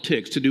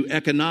politics, to do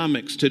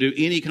economics, to do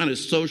any kind of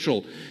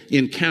social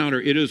encounter.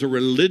 It is a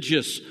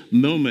religious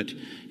moment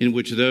in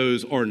which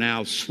those are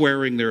now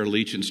swearing their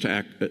allegiance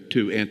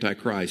to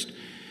Antichrist.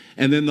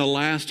 And then the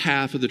last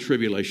half of the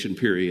tribulation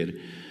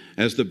period,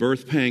 as the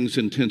birth pangs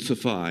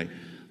intensify,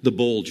 the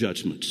bowl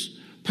judgments.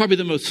 Probably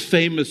the most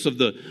famous of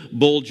the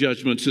bowl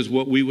judgments is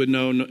what we would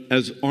know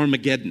as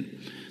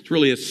Armageddon. It's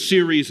really a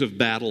series of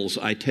battles,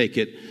 I take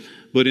it.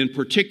 But in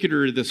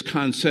particular, this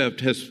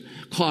concept has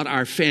caught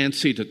our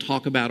fancy to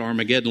talk about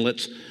Armageddon.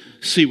 Let's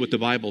see what the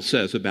Bible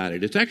says about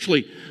it. It's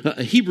actually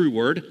a Hebrew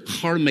word,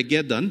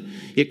 Armageddon.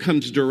 It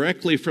comes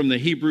directly from the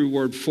Hebrew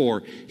word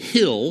for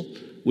hill,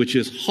 which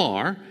is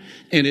Har,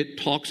 and it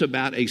talks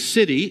about a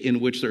city in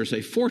which there's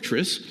a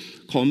fortress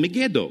called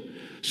Megiddo.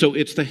 So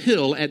it's the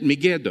hill at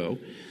Megiddo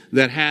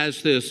that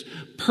has this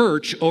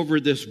perch over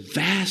this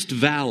vast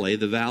valley,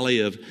 the valley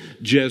of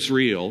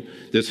Jezreel,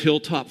 this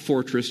hilltop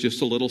fortress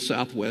just a little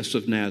southwest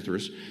of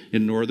Nazareth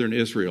in northern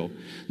Israel.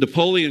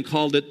 Napoleon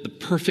called it the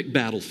perfect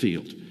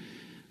battlefield.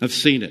 I've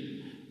seen it.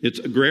 It's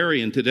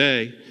agrarian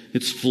today.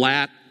 It's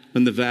flat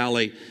in the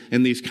valley,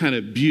 and these kind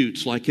of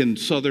buttes, like in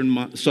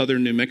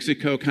southern New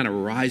Mexico, kind of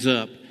rise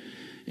up,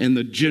 and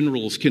the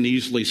generals can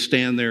easily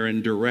stand there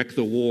and direct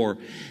the war.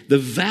 The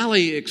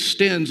valley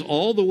extends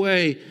all the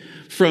way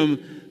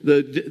from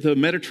the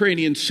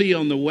Mediterranean Sea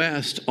on the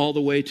west all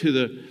the way to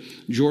the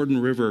Jordan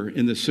River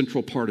in the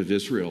central part of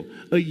Israel.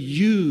 A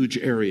huge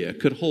area,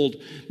 could hold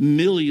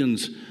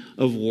millions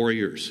of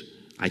warriors.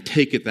 I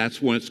take it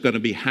that's what's going to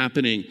be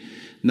happening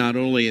not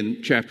only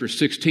in chapter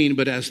 16,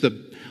 but as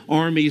the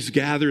armies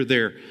gather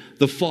there,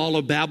 the fall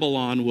of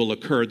Babylon will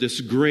occur. This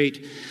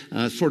great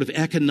sort of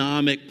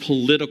economic,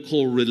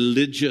 political,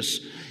 religious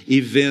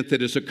event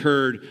that has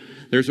occurred.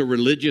 There's a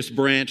religious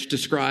branch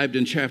described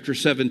in chapter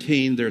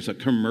 17. There's a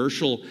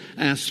commercial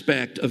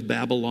aspect of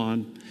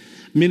Babylon.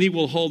 Many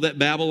will hold that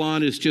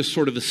Babylon is just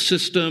sort of a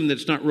system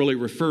that's not really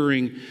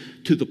referring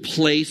to the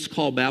place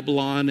called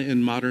Babylon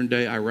in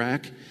modern-day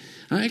Iraq.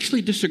 I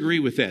actually disagree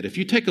with that. If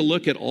you take a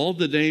look at all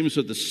the names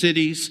of the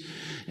cities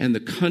and the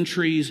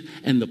countries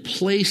and the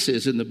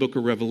places in the book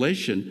of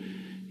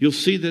Revelation, you'll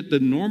see that the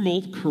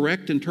normal,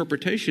 correct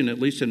interpretation, at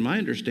least in my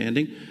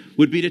understanding,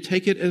 would be to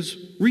take it as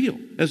real,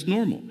 as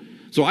normal.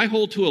 So I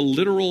hold to a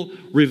literal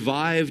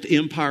revived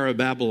empire of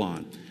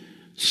Babylon,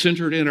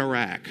 centered in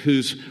Iraq,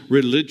 whose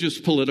religious,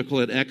 political,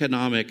 and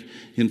economic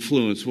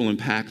influence will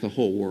impact the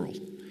whole world.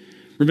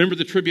 Remember,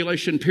 the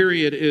tribulation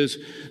period is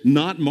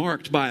not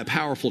marked by a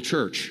powerful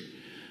church.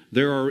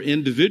 There are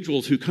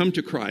individuals who come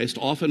to Christ,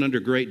 often under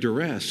great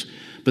duress,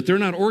 but they're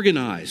not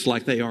organized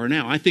like they are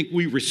now. I think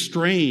we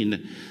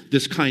restrain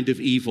this kind of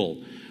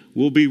evil.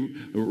 We'll be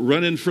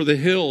running for the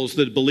hills,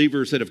 the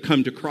believers that have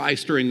come to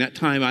Christ during that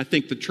time. I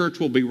think the church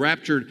will be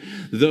raptured.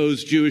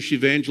 Those Jewish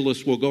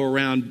evangelists will go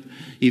around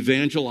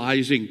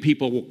evangelizing.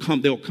 People will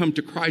come. They'll come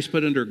to Christ,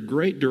 but under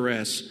great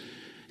duress.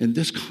 And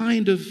this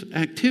kind of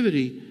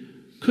activity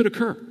could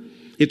occur.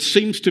 It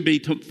seems to be,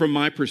 from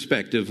my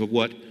perspective, of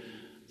what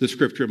the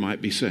scripture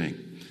might be saying.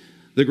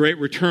 The great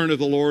return of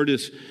the Lord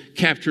is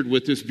captured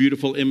with this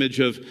beautiful image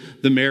of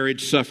the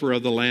marriage supper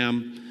of the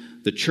Lamb,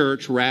 the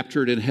church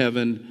raptured in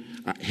heaven.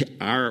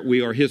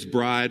 We are his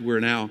bride. We're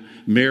now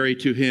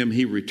married to him.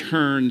 He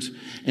returns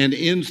and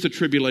ends the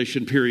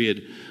tribulation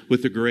period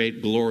with the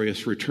great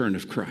glorious return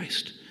of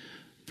Christ.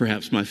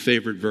 Perhaps my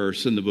favorite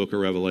verse in the book of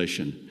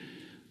Revelation.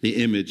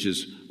 The image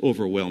is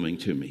overwhelming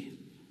to me.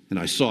 And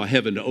I saw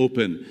heaven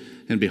open,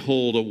 and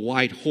behold, a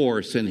white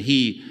horse, and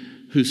he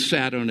who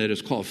sat on it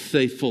is called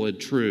Faithful and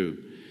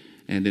True.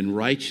 And in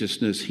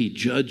righteousness he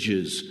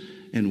judges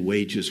and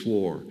wages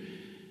war.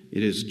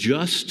 It is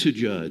just to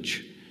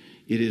judge.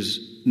 It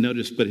is,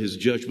 notice, but his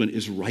judgment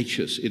is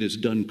righteous. It is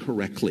done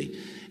correctly.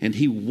 And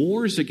he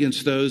wars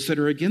against those that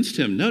are against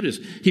him. Notice,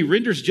 he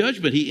renders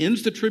judgment. He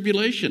ends the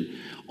tribulation.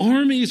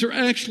 Armies are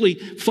actually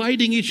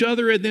fighting each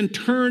other and then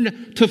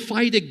turn to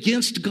fight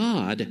against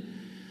God.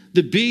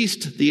 The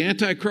beast, the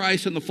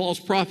Antichrist, and the false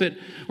prophet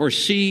are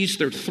seized.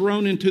 They're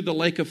thrown into the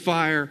lake of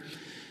fire.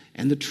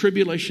 And the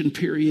tribulation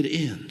period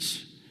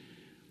ends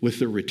with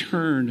the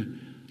return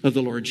of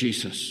the Lord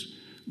Jesus.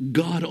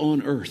 God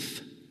on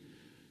earth,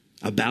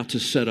 about to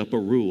set up a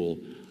rule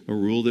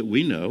that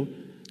we know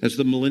as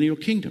the millennial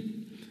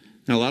kingdom.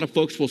 Now, a lot of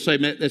folks will say,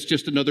 man, that's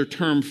just another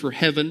term for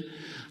heaven.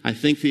 I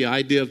think the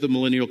idea of the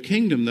millennial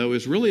kingdom, though,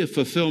 is really a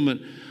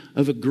fulfillment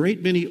of a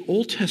great many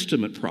Old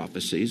Testament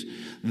prophecies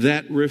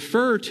that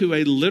refer to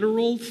a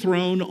literal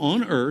throne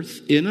on earth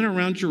in and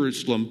around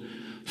Jerusalem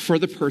for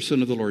the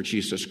person of the Lord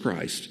Jesus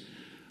Christ.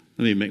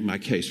 Let me make my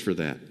case for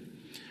that.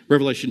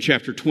 Revelation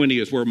chapter 20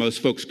 is where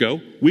most folks go.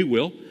 We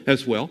will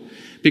as well,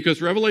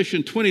 because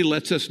Revelation 20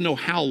 lets us know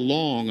how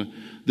long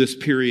this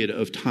period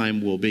of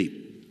time will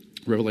be.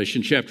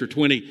 Revelation chapter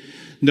 20,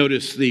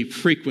 notice the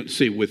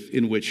frequency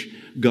in which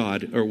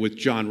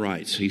John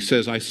writes. He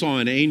says, I saw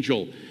an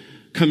angel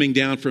coming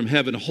down from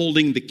heaven,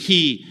 holding the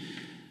key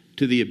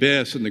to the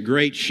abyss and the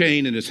great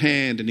chain in his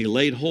hand, and he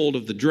laid hold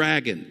of the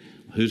dragon.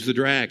 Who's the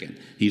dragon?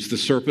 He's the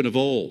serpent of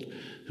old,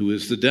 who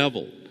is the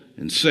devil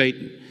and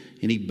Satan.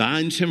 And he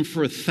binds him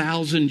for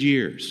 1,000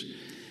 years.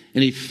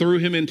 And he threw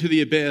him into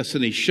the abyss,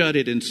 and he shut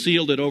it and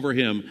sealed it over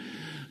him,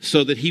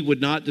 so that he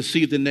would not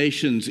deceive the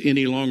nations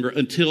any longer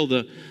until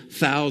the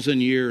 1,000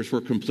 years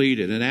were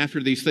completed. And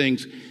after these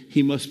things,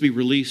 he must be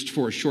released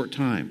for a short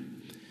time.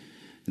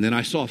 And then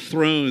I saw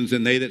thrones,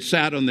 and they that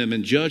sat on them,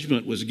 and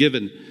judgment was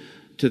given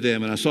to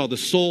them. And I saw the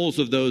souls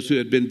of those who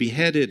had been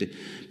beheaded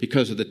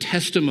because of the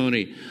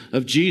testimony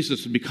of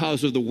Jesus, and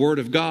because of the word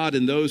of God,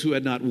 and those who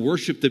had not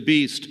worshipped the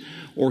beast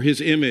or his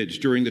image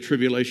during the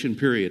tribulation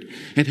period,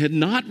 and had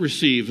not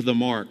received the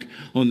mark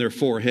on their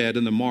forehead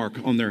and the mark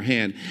on their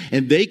hand.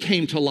 And they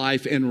came to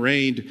life and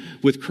reigned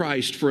with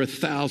Christ for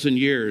 1,000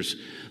 years.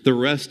 The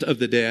rest of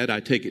the dead, I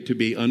take it to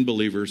be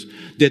unbelievers,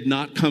 did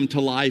not come to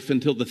life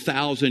until the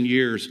 1,000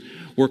 years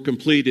were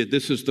completed.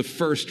 This is the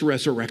first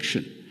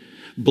resurrection.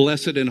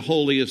 Blessed and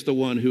holy is the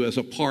one who has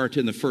a part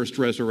in the first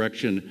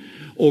resurrection.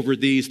 Over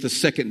these, the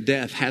second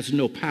death has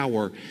no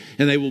power,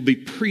 and they will be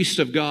priests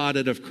of God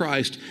and of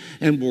Christ,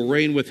 and will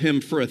reign with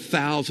him for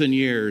 1,000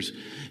 years.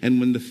 And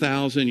when the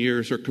 1,000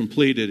 years are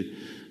completed,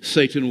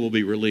 Satan will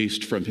be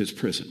released from his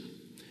prison.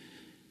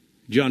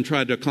 John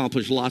tried to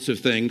accomplish lots of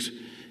things.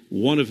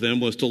 One of them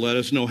was to let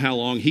us know how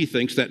long he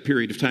thinks that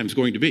period of time is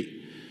going to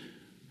be.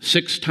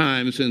 6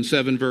 times in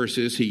 7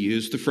 verses, he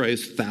used the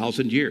phrase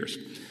 1,000 years.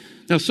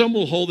 Now, some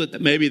will hold that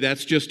maybe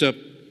that's just a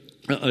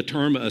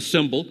term, a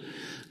symbol.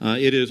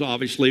 It is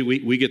obviously,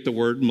 we get the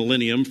word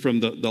millennium from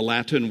the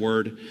Latin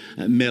word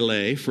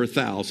mille for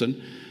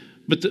 1,000.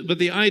 But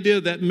the idea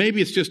that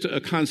maybe it's just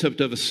a concept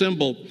of a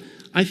symbol,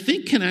 I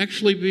think can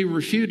actually be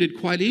refuted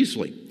quite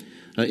easily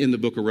in the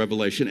book of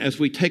Revelation as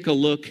we take a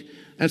look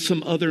at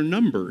some other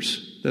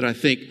numbers that I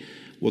think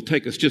will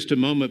take us just a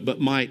moment, but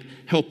might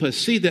help us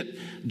see that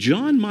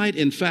John might,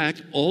 in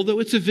fact, although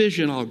it's a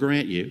vision, I'll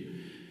grant you,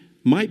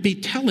 might be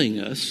telling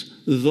us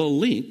the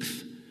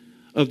length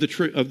of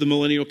the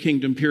millennial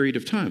kingdom period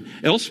of time.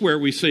 Elsewhere,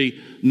 we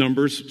see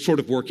numbers sort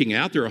of working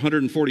out. There are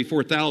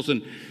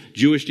 144,000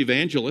 Jewish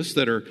evangelists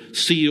that are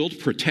sealed,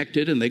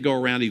 protected, and they go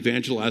around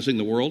evangelizing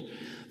the world.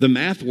 The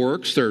math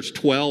works. There's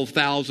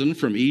 12,000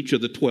 from each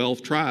of the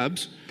 12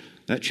 tribes.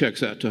 That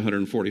checks out to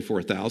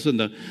 144,000.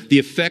 The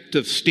effect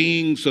of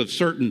stings of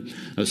certain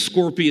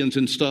scorpions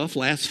and stuff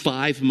lasts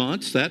 5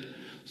 months. That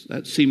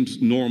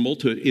seems normal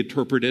to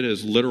interpret it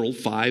as literal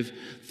 5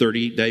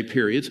 30-day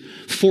periods.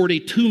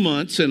 42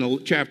 months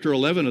in chapter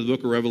 11 of the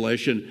book of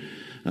Revelation,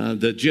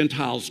 the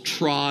Gentiles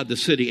trod the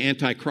city.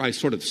 Antichrist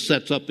sort of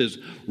sets up his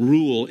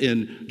rule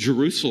in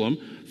Jerusalem.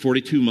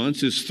 42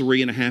 months is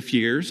 3.5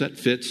 years. That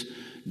fits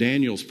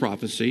Daniel's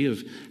prophecy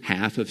of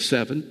half of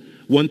 7.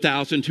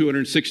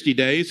 1,260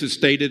 days is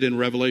stated in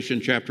Revelation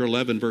chapter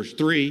 11, verse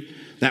 3.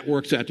 That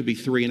works out to be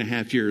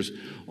 3.5 years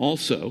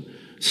also.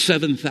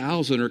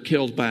 7,000 are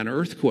killed by an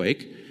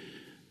earthquake.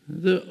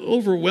 The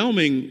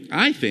overwhelming,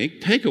 I think,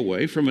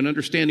 takeaway from an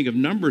understanding of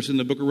numbers in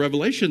the book of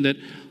Revelation that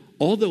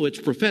although it's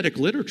prophetic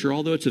literature,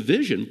 although it's a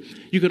vision,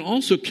 you can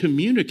also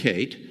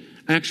communicate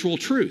actual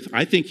truth.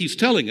 I think he's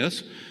telling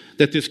us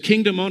that this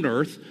kingdom on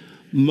earth,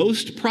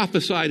 most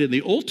prophesied in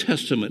the Old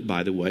Testament,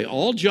 by the way,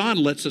 all John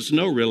lets us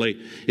know really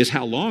is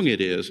how long it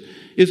is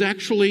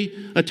actually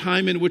a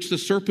time in which the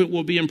serpent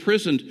will be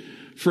imprisoned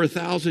for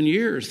 1,000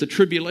 years. The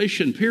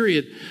tribulation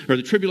period, or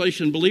the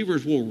tribulation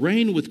believers will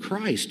reign with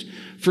Christ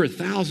for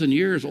 1,000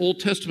 years. Old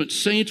Testament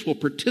saints will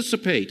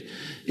participate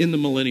in the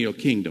millennial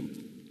kingdom.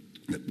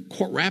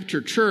 The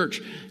raptured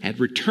church had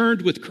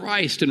returned with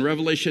Christ in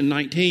Revelation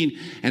 19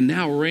 and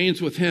now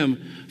reigns with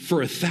him for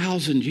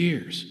 1,000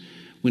 years.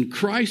 When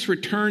Christ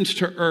returns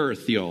to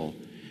earth, y'all,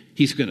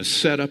 he's going to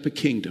set up a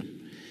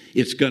kingdom.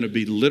 It's going to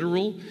be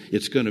literal,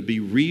 it's going to be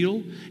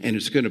real, and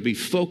it's going to be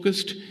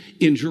focused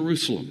in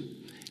Jerusalem.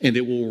 And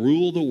it will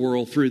rule the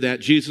world through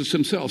that. Jesus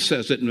himself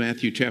says it in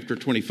Matthew chapter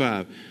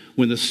 25.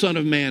 When the Son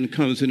of Man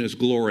comes in his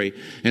glory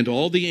and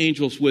all the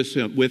angels with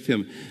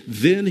him,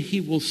 then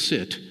he will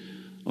sit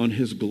on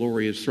his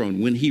glorious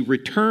throne. When he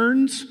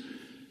returns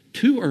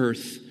to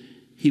earth,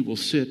 he will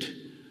sit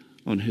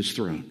on his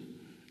throne.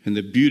 And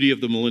the beauty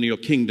of the millennial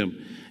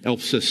kingdom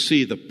helps us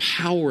see the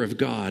power of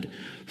God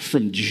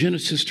from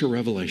Genesis to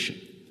Revelation.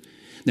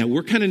 Now,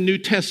 we're kind of New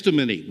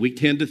Testament-y. We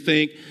tend to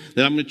think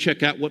that I'm going to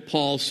check out what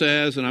Paul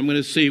says, and I'm going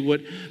to see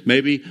what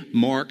maybe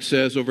Mark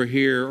says over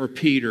here or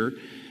Peter.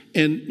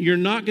 And you're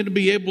not going to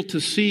be able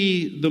to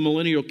see the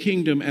millennial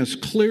kingdom as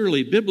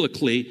clearly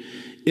biblically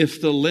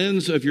if the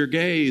lens of your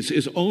gaze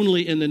is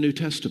only in the New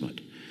Testament.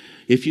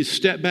 If you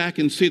step back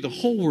and see the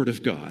whole Word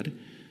of God,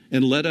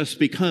 and let us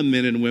become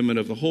men and women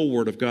of the whole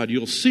Word of God,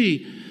 you'll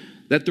see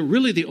that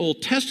the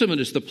Old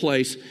Testament is the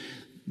place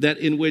that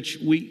in which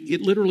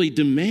it literally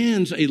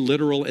demands a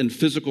literal and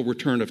physical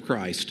return of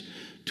Christ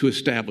to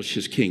establish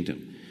his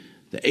kingdom.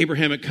 The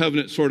Abrahamic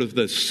covenant, sort of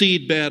the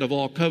seedbed of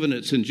all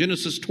covenants in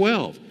Genesis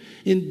 12.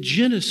 In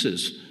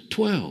Genesis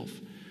 12,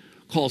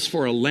 calls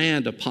for a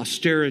land, a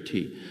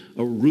posterity,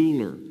 a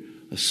ruler,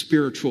 a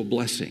spiritual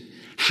blessing.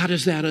 How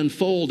does that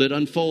unfold? It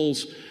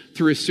unfolds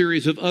through a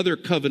series of other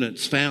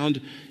covenants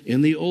found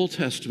in the Old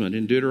Testament.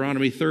 In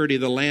Deuteronomy 30,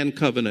 the land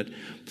covenant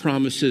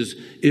promises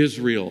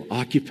Israel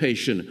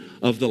occupation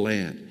of the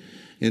land.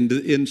 In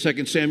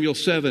 2 Samuel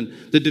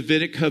 7, the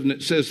Davidic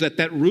covenant says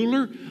that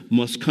ruler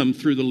must come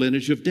through the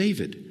lineage of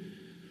David.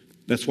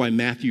 That's why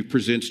Matthew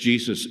presents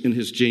Jesus in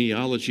his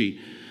genealogy,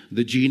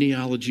 the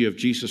genealogy of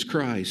Jesus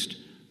Christ,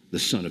 the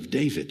son of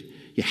David.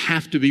 You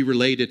have to be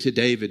related to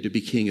David to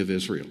be king of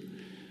Israel.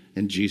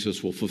 And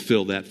Jesus will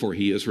fulfill that, for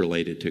he is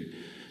related to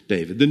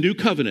David. The new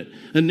covenant,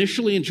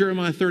 initially in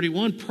Jeremiah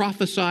 31,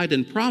 prophesied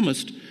and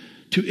promised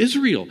to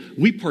Israel.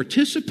 We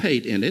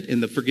participate in it,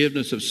 in the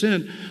forgiveness of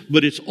sin,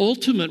 but its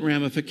ultimate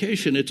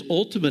ramification, its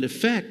ultimate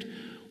effect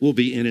will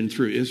be in and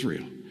through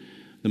Israel.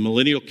 The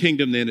millennial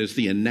kingdom then is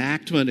the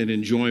enactment and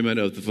enjoyment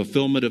of the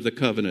fulfillment of the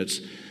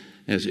covenants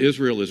as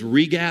Israel is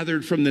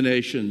regathered from the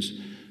nations,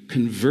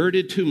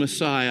 converted to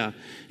Messiah.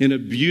 In a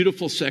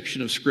beautiful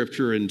section of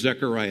Scripture in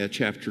Zechariah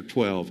chapter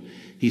 12,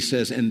 he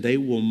says, and they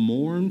will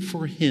mourn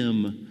for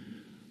him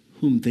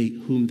whom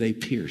they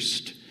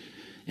pierced.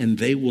 And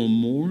they will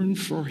mourn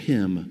for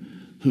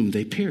him whom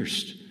they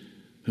pierced,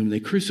 whom they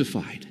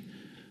crucified,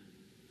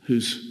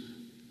 who's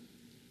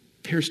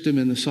pierced him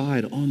in the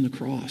side on the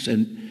cross.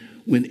 And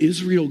when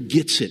Israel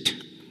gets it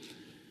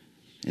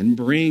and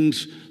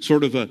brings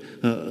sort of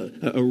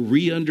a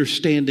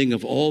re-understanding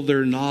of all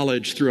their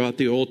knowledge throughout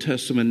the Old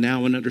Testament,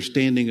 now an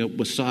understanding of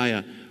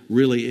Messiah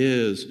really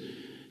is,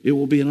 it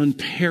will be an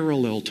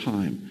unparalleled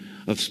time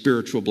of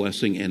spiritual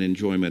blessing and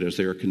enjoyment as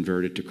they are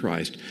converted to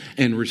Christ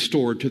and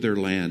restored to their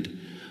land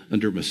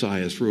under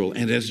Messiah's rule.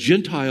 And as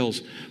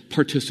Gentiles,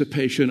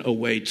 participation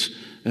awaits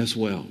as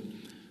well.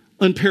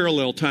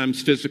 Unparalleled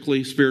times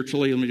physically,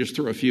 spiritually. Let me just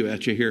throw a few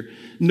at you here.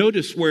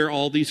 Notice where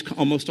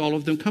almost all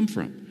of them come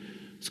from.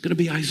 It's going to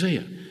be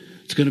Isaiah.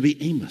 It's going to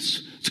be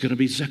Amos. It's going to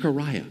be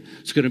Zechariah.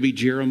 It's going to be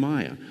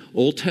Jeremiah.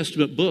 Old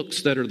Testament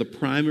books that are the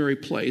primary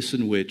place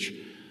in which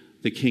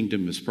the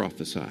kingdom is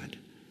prophesied.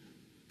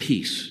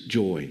 Peace,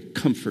 joy,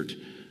 comfort,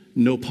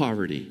 no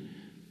poverty.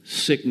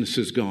 Sickness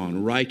is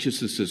gone.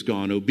 Righteousness is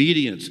gone.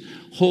 Obedience,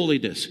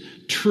 holiness,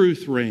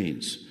 truth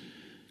reigns.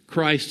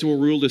 Christ will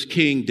rule as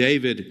king,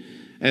 David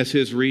as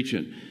his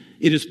regent.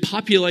 It is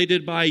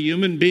populated by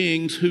human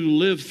beings who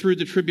live through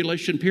the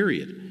tribulation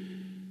period.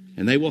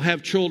 And they will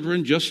have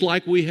children just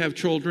like we have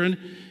children.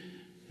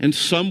 And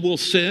some will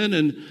sin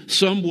and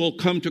some will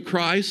come to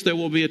Christ. There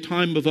will be a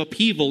time of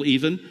upheaval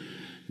even.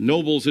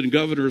 Nobles and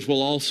governors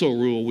will also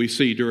rule, we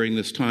see, during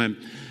this time,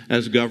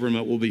 as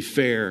government will be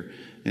fair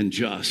and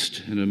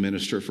just and a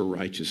minister for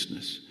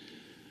righteousness.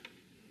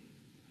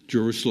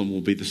 Jerusalem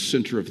will be the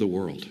center of the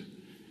world.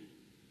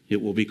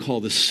 It will be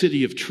called the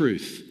city of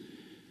truth.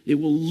 It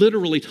will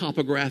literally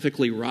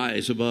topographically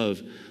rise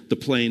above the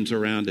plains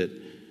around it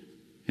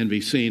and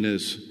be seen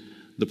as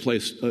the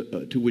place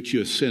to which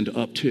you ascend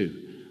up to.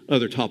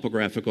 Other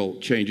topographical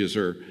changes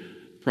are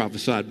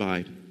prophesied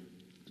by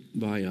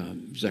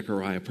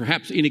Zechariah.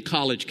 Perhaps any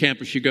college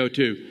campus you go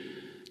to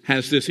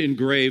has this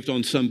engraved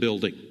on some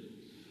building.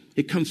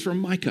 It comes from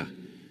Micah,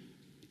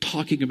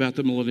 talking about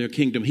the millennial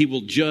kingdom. He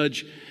will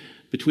judge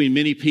between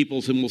many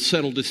peoples and will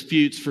settle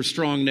disputes for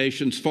strong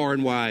nations far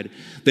and wide.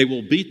 They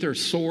will beat their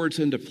swords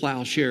into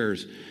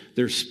plowshares,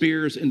 their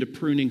spears into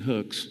pruning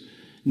hooks.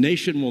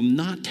 Nation will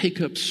not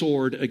take up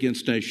sword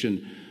against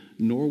nation,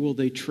 nor will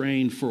they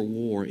train for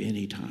war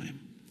anytime.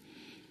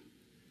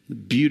 The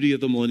beauty of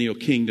the millennial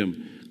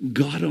kingdom,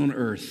 God on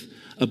earth,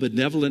 a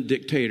benevolent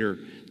dictator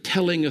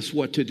telling us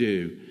what to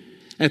do.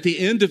 At the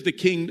end of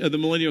the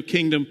millennial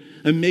kingdom,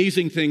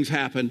 amazing things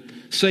happen.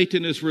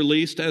 Satan is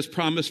released as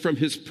promised from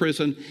his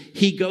prison.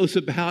 He goes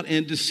about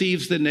and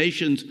deceives the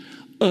nations.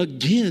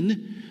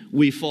 Again,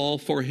 we fall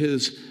for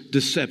his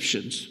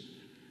deceptions.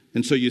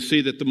 And so you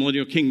see that the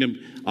millennial kingdom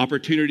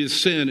opportunity to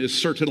sin is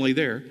certainly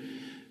there.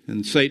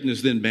 And Satan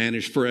is then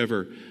banished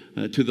forever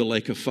to the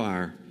lake of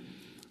fire.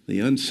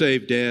 The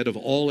unsaved dead of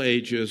all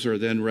ages are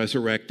then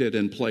resurrected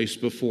and placed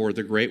before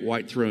the great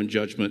white throne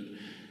judgment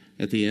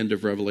at the end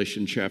of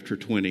Revelation chapter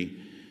 20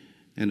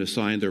 and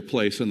assigned their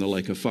place in the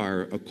lake of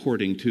fire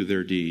according to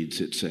their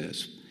deeds, it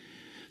says.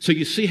 So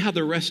you see how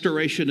the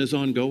restoration is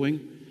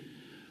ongoing?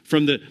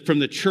 From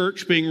the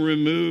church being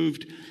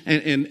removed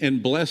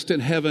and blessed in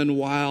heaven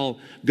while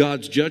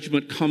God's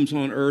judgment comes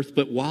on earth.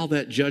 But while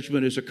that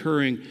judgment is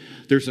occurring,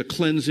 there's a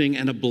cleansing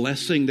and a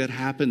blessing that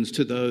happens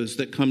to those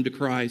that come to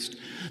Christ.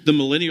 The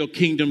millennial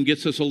kingdom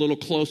gets us a little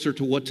closer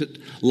to what's it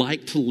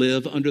like to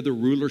live under the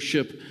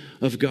rulership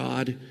of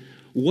God.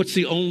 What's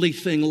the only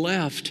thing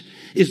left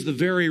is the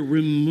very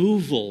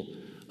removal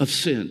of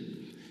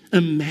sin.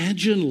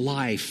 Imagine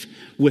life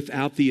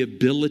without the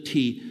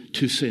ability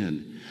to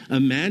sin.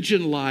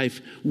 Imagine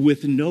life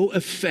with no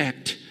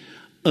effect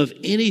of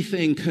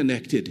anything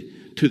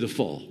connected to the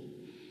fall.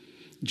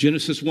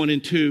 Genesis 1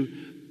 and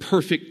 2,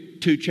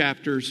 perfect 2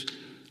 chapters.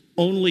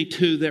 Only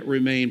 2 that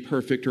remain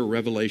perfect are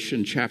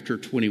Revelation chapter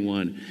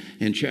 21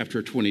 and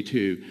chapter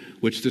 22,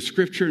 which the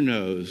scripture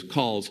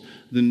calls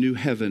the new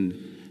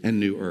heaven and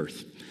new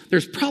earth.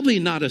 There's probably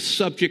not a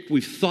subject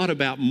we've thought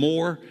about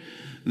more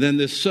than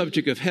this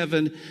subject of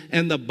heaven,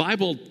 and the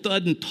Bible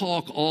doesn't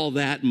talk all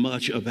that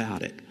much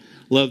about it.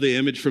 Love the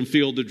image from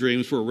Field of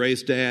Dreams where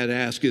Ray's dad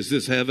asks, "Is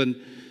this heaven?"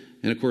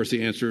 And of course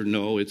the answer,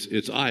 no,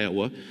 it's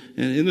Iowa.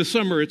 And in the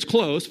summer it's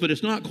close, but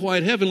it's not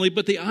quite heavenly.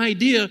 But the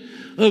idea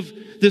of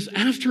this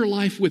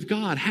afterlife with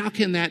God, how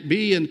can that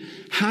be? And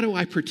how do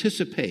I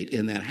participate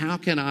in that? How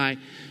can I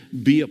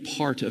be a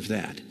part of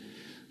that?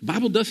 The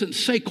Bible doesn't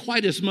say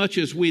quite as much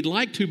as we'd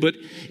like to, but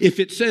if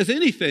it says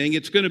anything,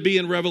 it's going to be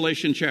in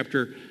Revelation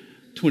chapter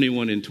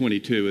 21 and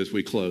 22 as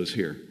we close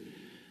here.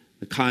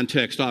 The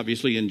context,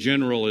 obviously, in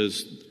general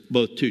is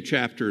both 2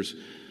 chapters,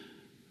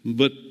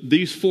 but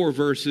these 4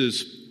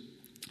 verses,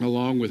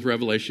 along with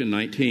Revelation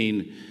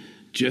 19,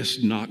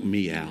 just knock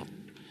me out.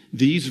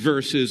 These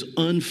verses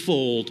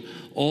unfold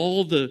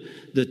all the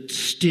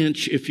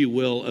stench, if you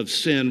will, of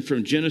sin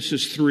from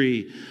Genesis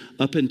 3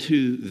 up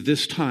into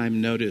this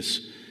time.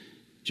 Notice,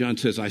 John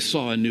says, "I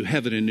saw a new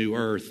heaven and new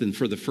earth, and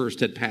for the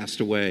first had passed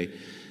away.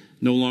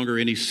 No longer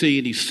any sea."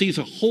 And he sees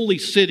a holy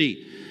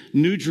city,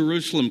 New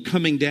Jerusalem,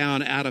 coming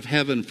down out of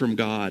heaven from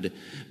God,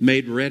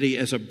 made ready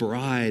as a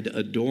bride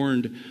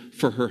adorned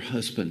for her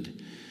husband.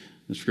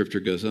 The scripture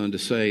goes on to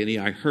say,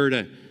 "And I heard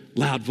a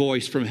loud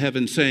voice from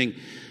heaven saying,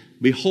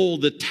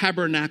 'Behold, the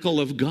tabernacle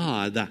of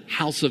God, the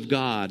house of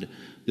God,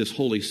 this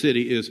holy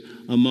city, is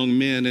among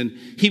men, and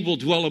he will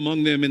dwell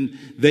among them, and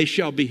they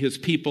shall be his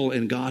people,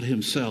 and God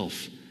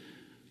himself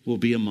will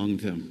be among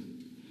them.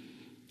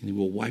 And he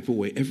will wipe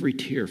away every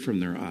tear from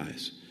their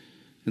eyes.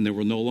 And there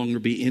will no longer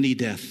be any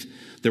death.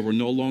 There will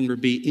no longer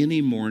be any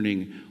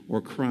mourning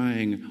or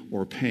crying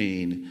or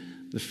pain.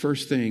 The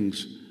first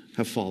things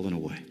have fallen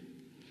away.'"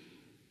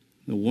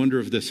 The wonder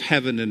of this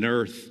heaven and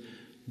earth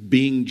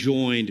being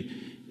joined,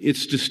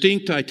 it's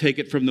distinct, I take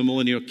it, from the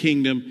millennial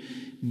kingdom,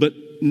 but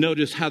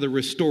notice how the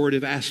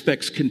restorative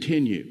aspects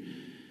continue.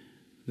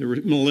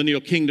 The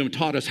millennial kingdom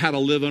taught us how to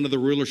live under the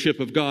rulership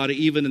of God,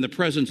 even in the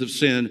presence of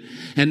sin.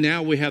 And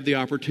now we have the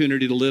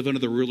opportunity to live under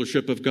the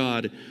rulership of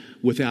God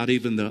without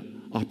even the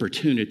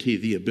opportunity,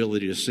 the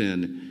ability to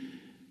sin,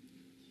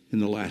 in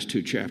the last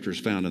 2 chapters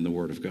found in the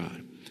Word of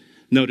God.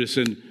 Notice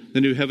in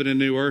the new heaven and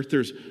new earth,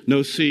 there's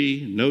no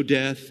sea, no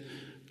death,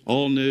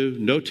 All new,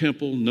 no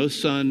temple, no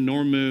sun,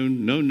 nor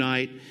moon, no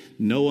night,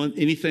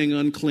 anything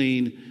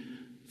unclean.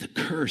 The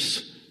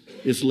curse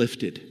is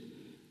lifted.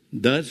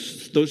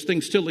 Thus, those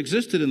things still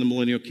existed in the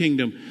millennial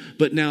kingdom,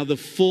 but now the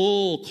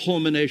full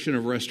culmination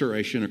of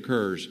restoration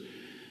occurs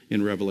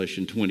in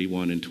Revelation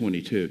 21 and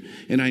 22.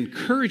 And I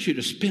encourage you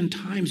to spend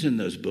times in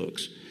those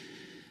books.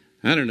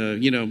 I don't know,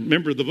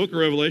 remember the book of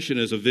Revelation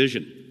is a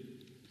vision.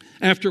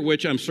 After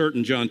which I'm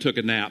certain John took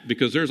a nap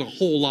because there's a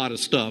whole lot of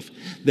stuff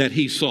that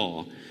he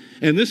saw.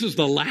 And this is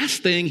the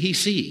last thing he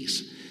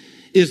sees,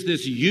 is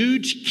this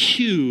huge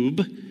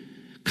cube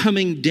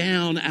coming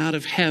down out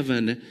of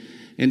heaven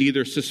and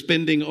either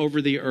suspending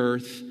over the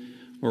earth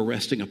or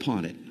resting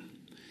upon it.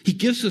 He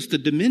gives us the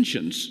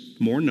dimensions,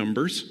 more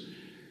numbers.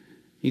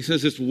 He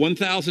says it's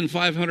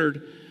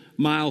 1,500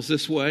 miles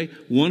this way,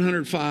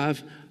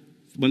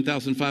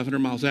 1,500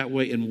 miles that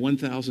way, and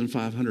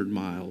 1,500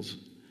 miles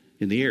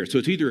in the air. So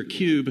it's either a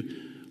cube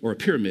or a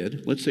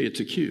pyramid. Let's say it's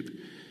a cube.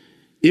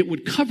 It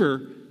would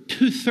cover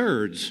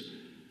 2/3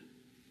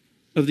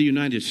 of the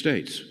United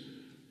States.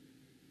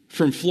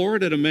 From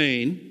Florida to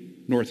Maine,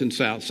 north and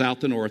south, south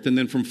to north, and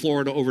then from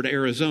Florida over to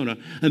Arizona.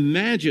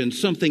 Imagine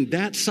something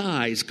that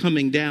size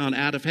coming down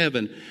out of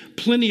heaven.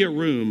 Plenty of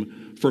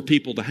room for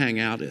people to hang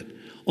out in.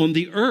 On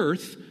the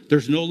earth,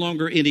 there's no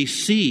longer any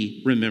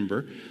sea,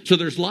 remember. So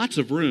there's lots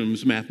of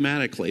rooms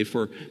mathematically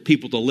for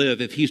people to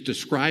live if he's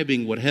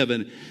describing what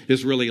heaven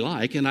is really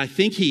like. And I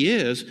think he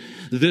is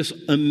this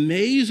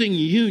amazing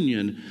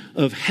union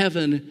of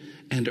heaven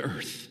and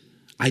earth.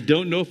 I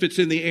don't know if it's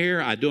in the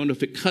air. I don't know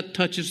if it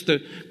touches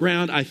the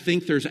ground. I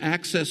think there's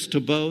access to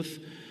both.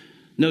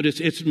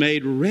 Notice it's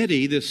made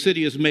ready. This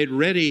city is made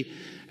ready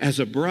as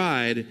a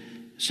bride.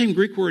 Same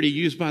Greek word he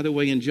used, by the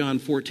way, in John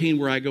 14,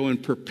 where I go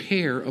and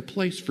prepare a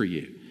place for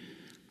you.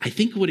 I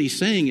think what he's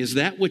saying is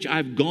that which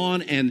I've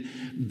gone and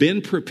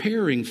been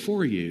preparing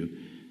for you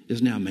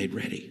is now made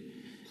ready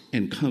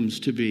and comes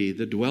to be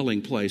the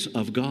dwelling place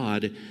of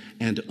God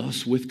and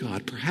us with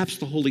God. Perhaps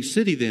the holy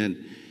city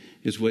then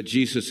is what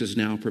Jesus is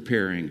now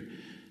preparing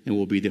and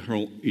will be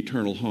the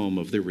eternal home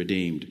of the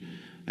redeemed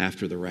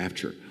after the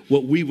rapture.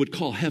 What we would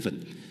call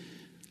heaven.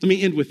 Let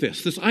me end with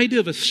this. This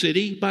idea of a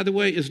city, by the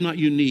way, is not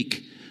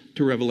unique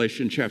to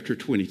Revelation chapter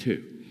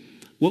 22.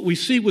 What we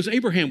see was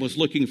Abraham was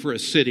looking for a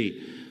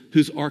city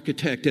whose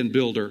architect and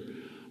builder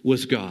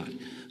was God.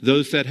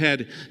 Those that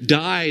had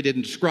died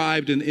and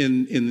described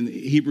in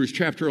Hebrews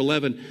chapter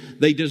 11,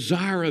 they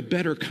desire a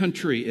better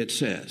country, it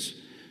says.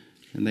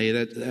 And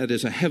that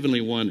is a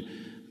heavenly one.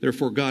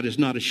 Therefore, God is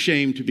not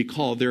ashamed to be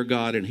called their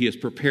God, and he has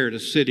prepared a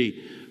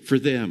city for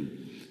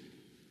them.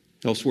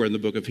 Elsewhere in the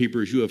book of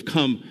Hebrews, you have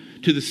come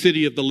to the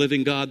city of the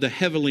living God, the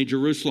heavenly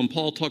Jerusalem.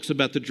 Paul talks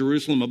about the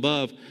Jerusalem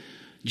above.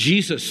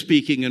 Jesus,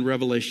 speaking in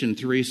Revelation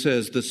 3,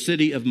 says, the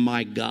city of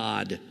my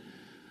God,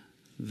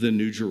 the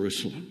New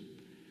Jerusalem.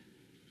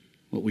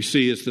 What we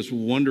see is this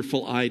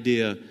wonderful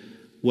idea.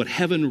 What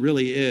heaven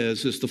really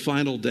is the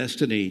final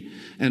destiny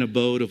and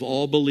abode of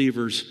all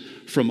believers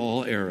from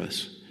all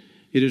eras.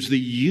 It is the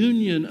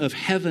union of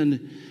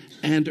heaven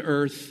and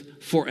earth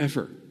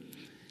forever.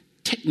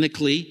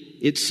 Technically,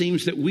 it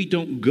seems that we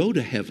don't go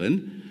to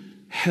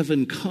heaven.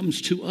 Heaven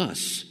comes to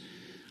us.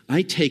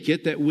 I take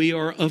it that we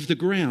are of the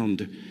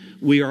ground.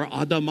 We are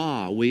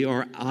Adamah. We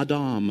are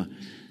Adam.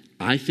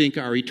 I think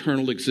our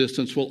eternal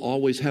existence will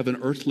always have an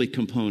earthly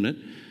component.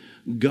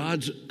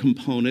 God's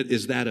component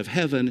is that of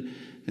heaven,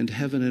 and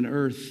heaven and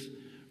earth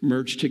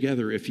merge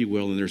together, if you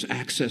will, and there's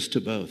access to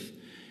both.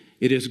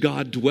 It is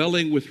God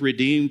dwelling with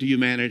redeemed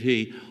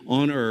humanity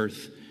on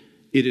earth.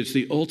 It is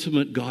the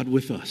ultimate God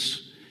with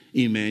us,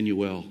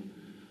 Emmanuel,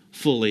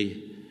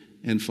 fully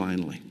and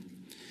finally.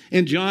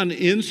 And John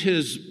ends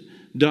his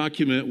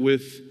document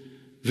with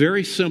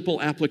very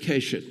simple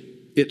application.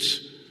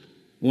 It's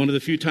one of the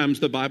few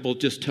times the Bible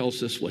just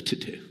tells us what to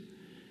do.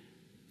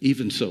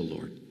 Even so,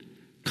 Lord,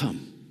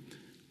 come.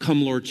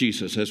 Come, Lord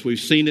Jesus, as we've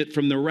seen it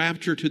from the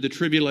rapture to the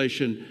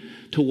tribulation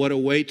to what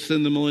awaits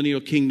in the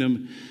millennial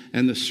kingdom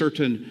and the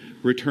certain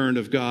return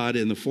of God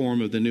in the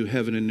form of the new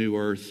heaven and new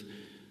earth.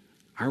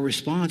 Our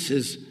response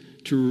is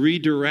to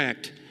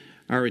redirect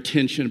our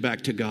attention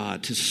back to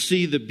God, to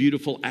see the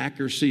beautiful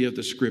accuracy of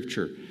the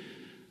Scripture,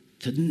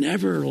 to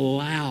never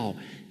allow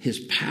his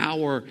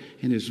power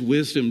and his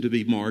wisdom to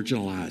be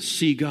marginalized.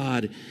 See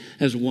God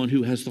as one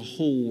who has the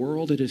whole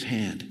world at his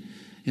hand,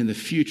 and the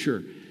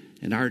future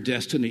and our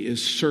destiny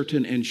is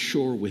certain and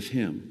sure with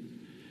him.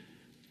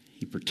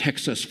 He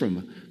protects us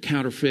from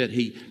counterfeit.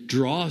 He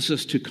draws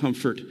us to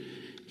comfort.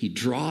 He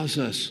draws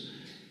us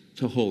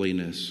to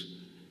holiness.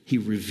 He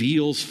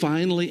reveals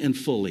finally and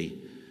fully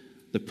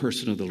the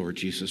person of the Lord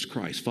Jesus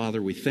Christ.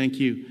 Father, we thank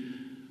you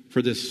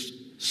for this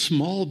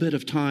small bit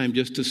of time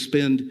just to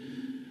spend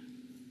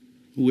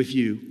with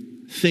you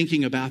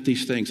thinking about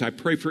these things. I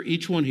pray for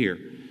each one here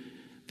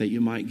that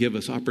you might give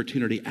us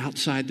opportunity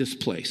outside this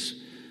place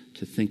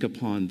to think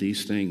upon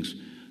these things.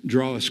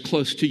 Draw us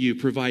close to you.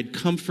 Provide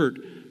comfort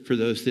for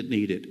those that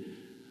need it.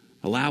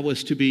 Allow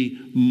us to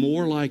be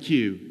more like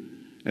you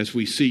as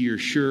we see your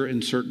sure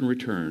and certain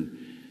return.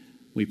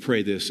 We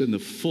pray this in the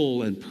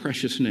full and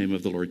precious name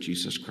of the Lord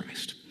Jesus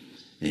Christ.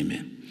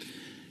 Amen.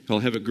 Y'all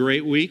have a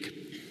great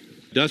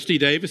week. Dusty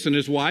Davis and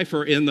his wife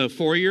are in the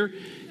foyer.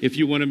 If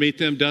you want to meet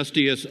them,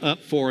 Dusty is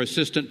up for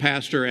assistant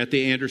pastor at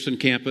the Anderson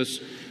campus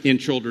in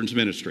children's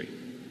ministry.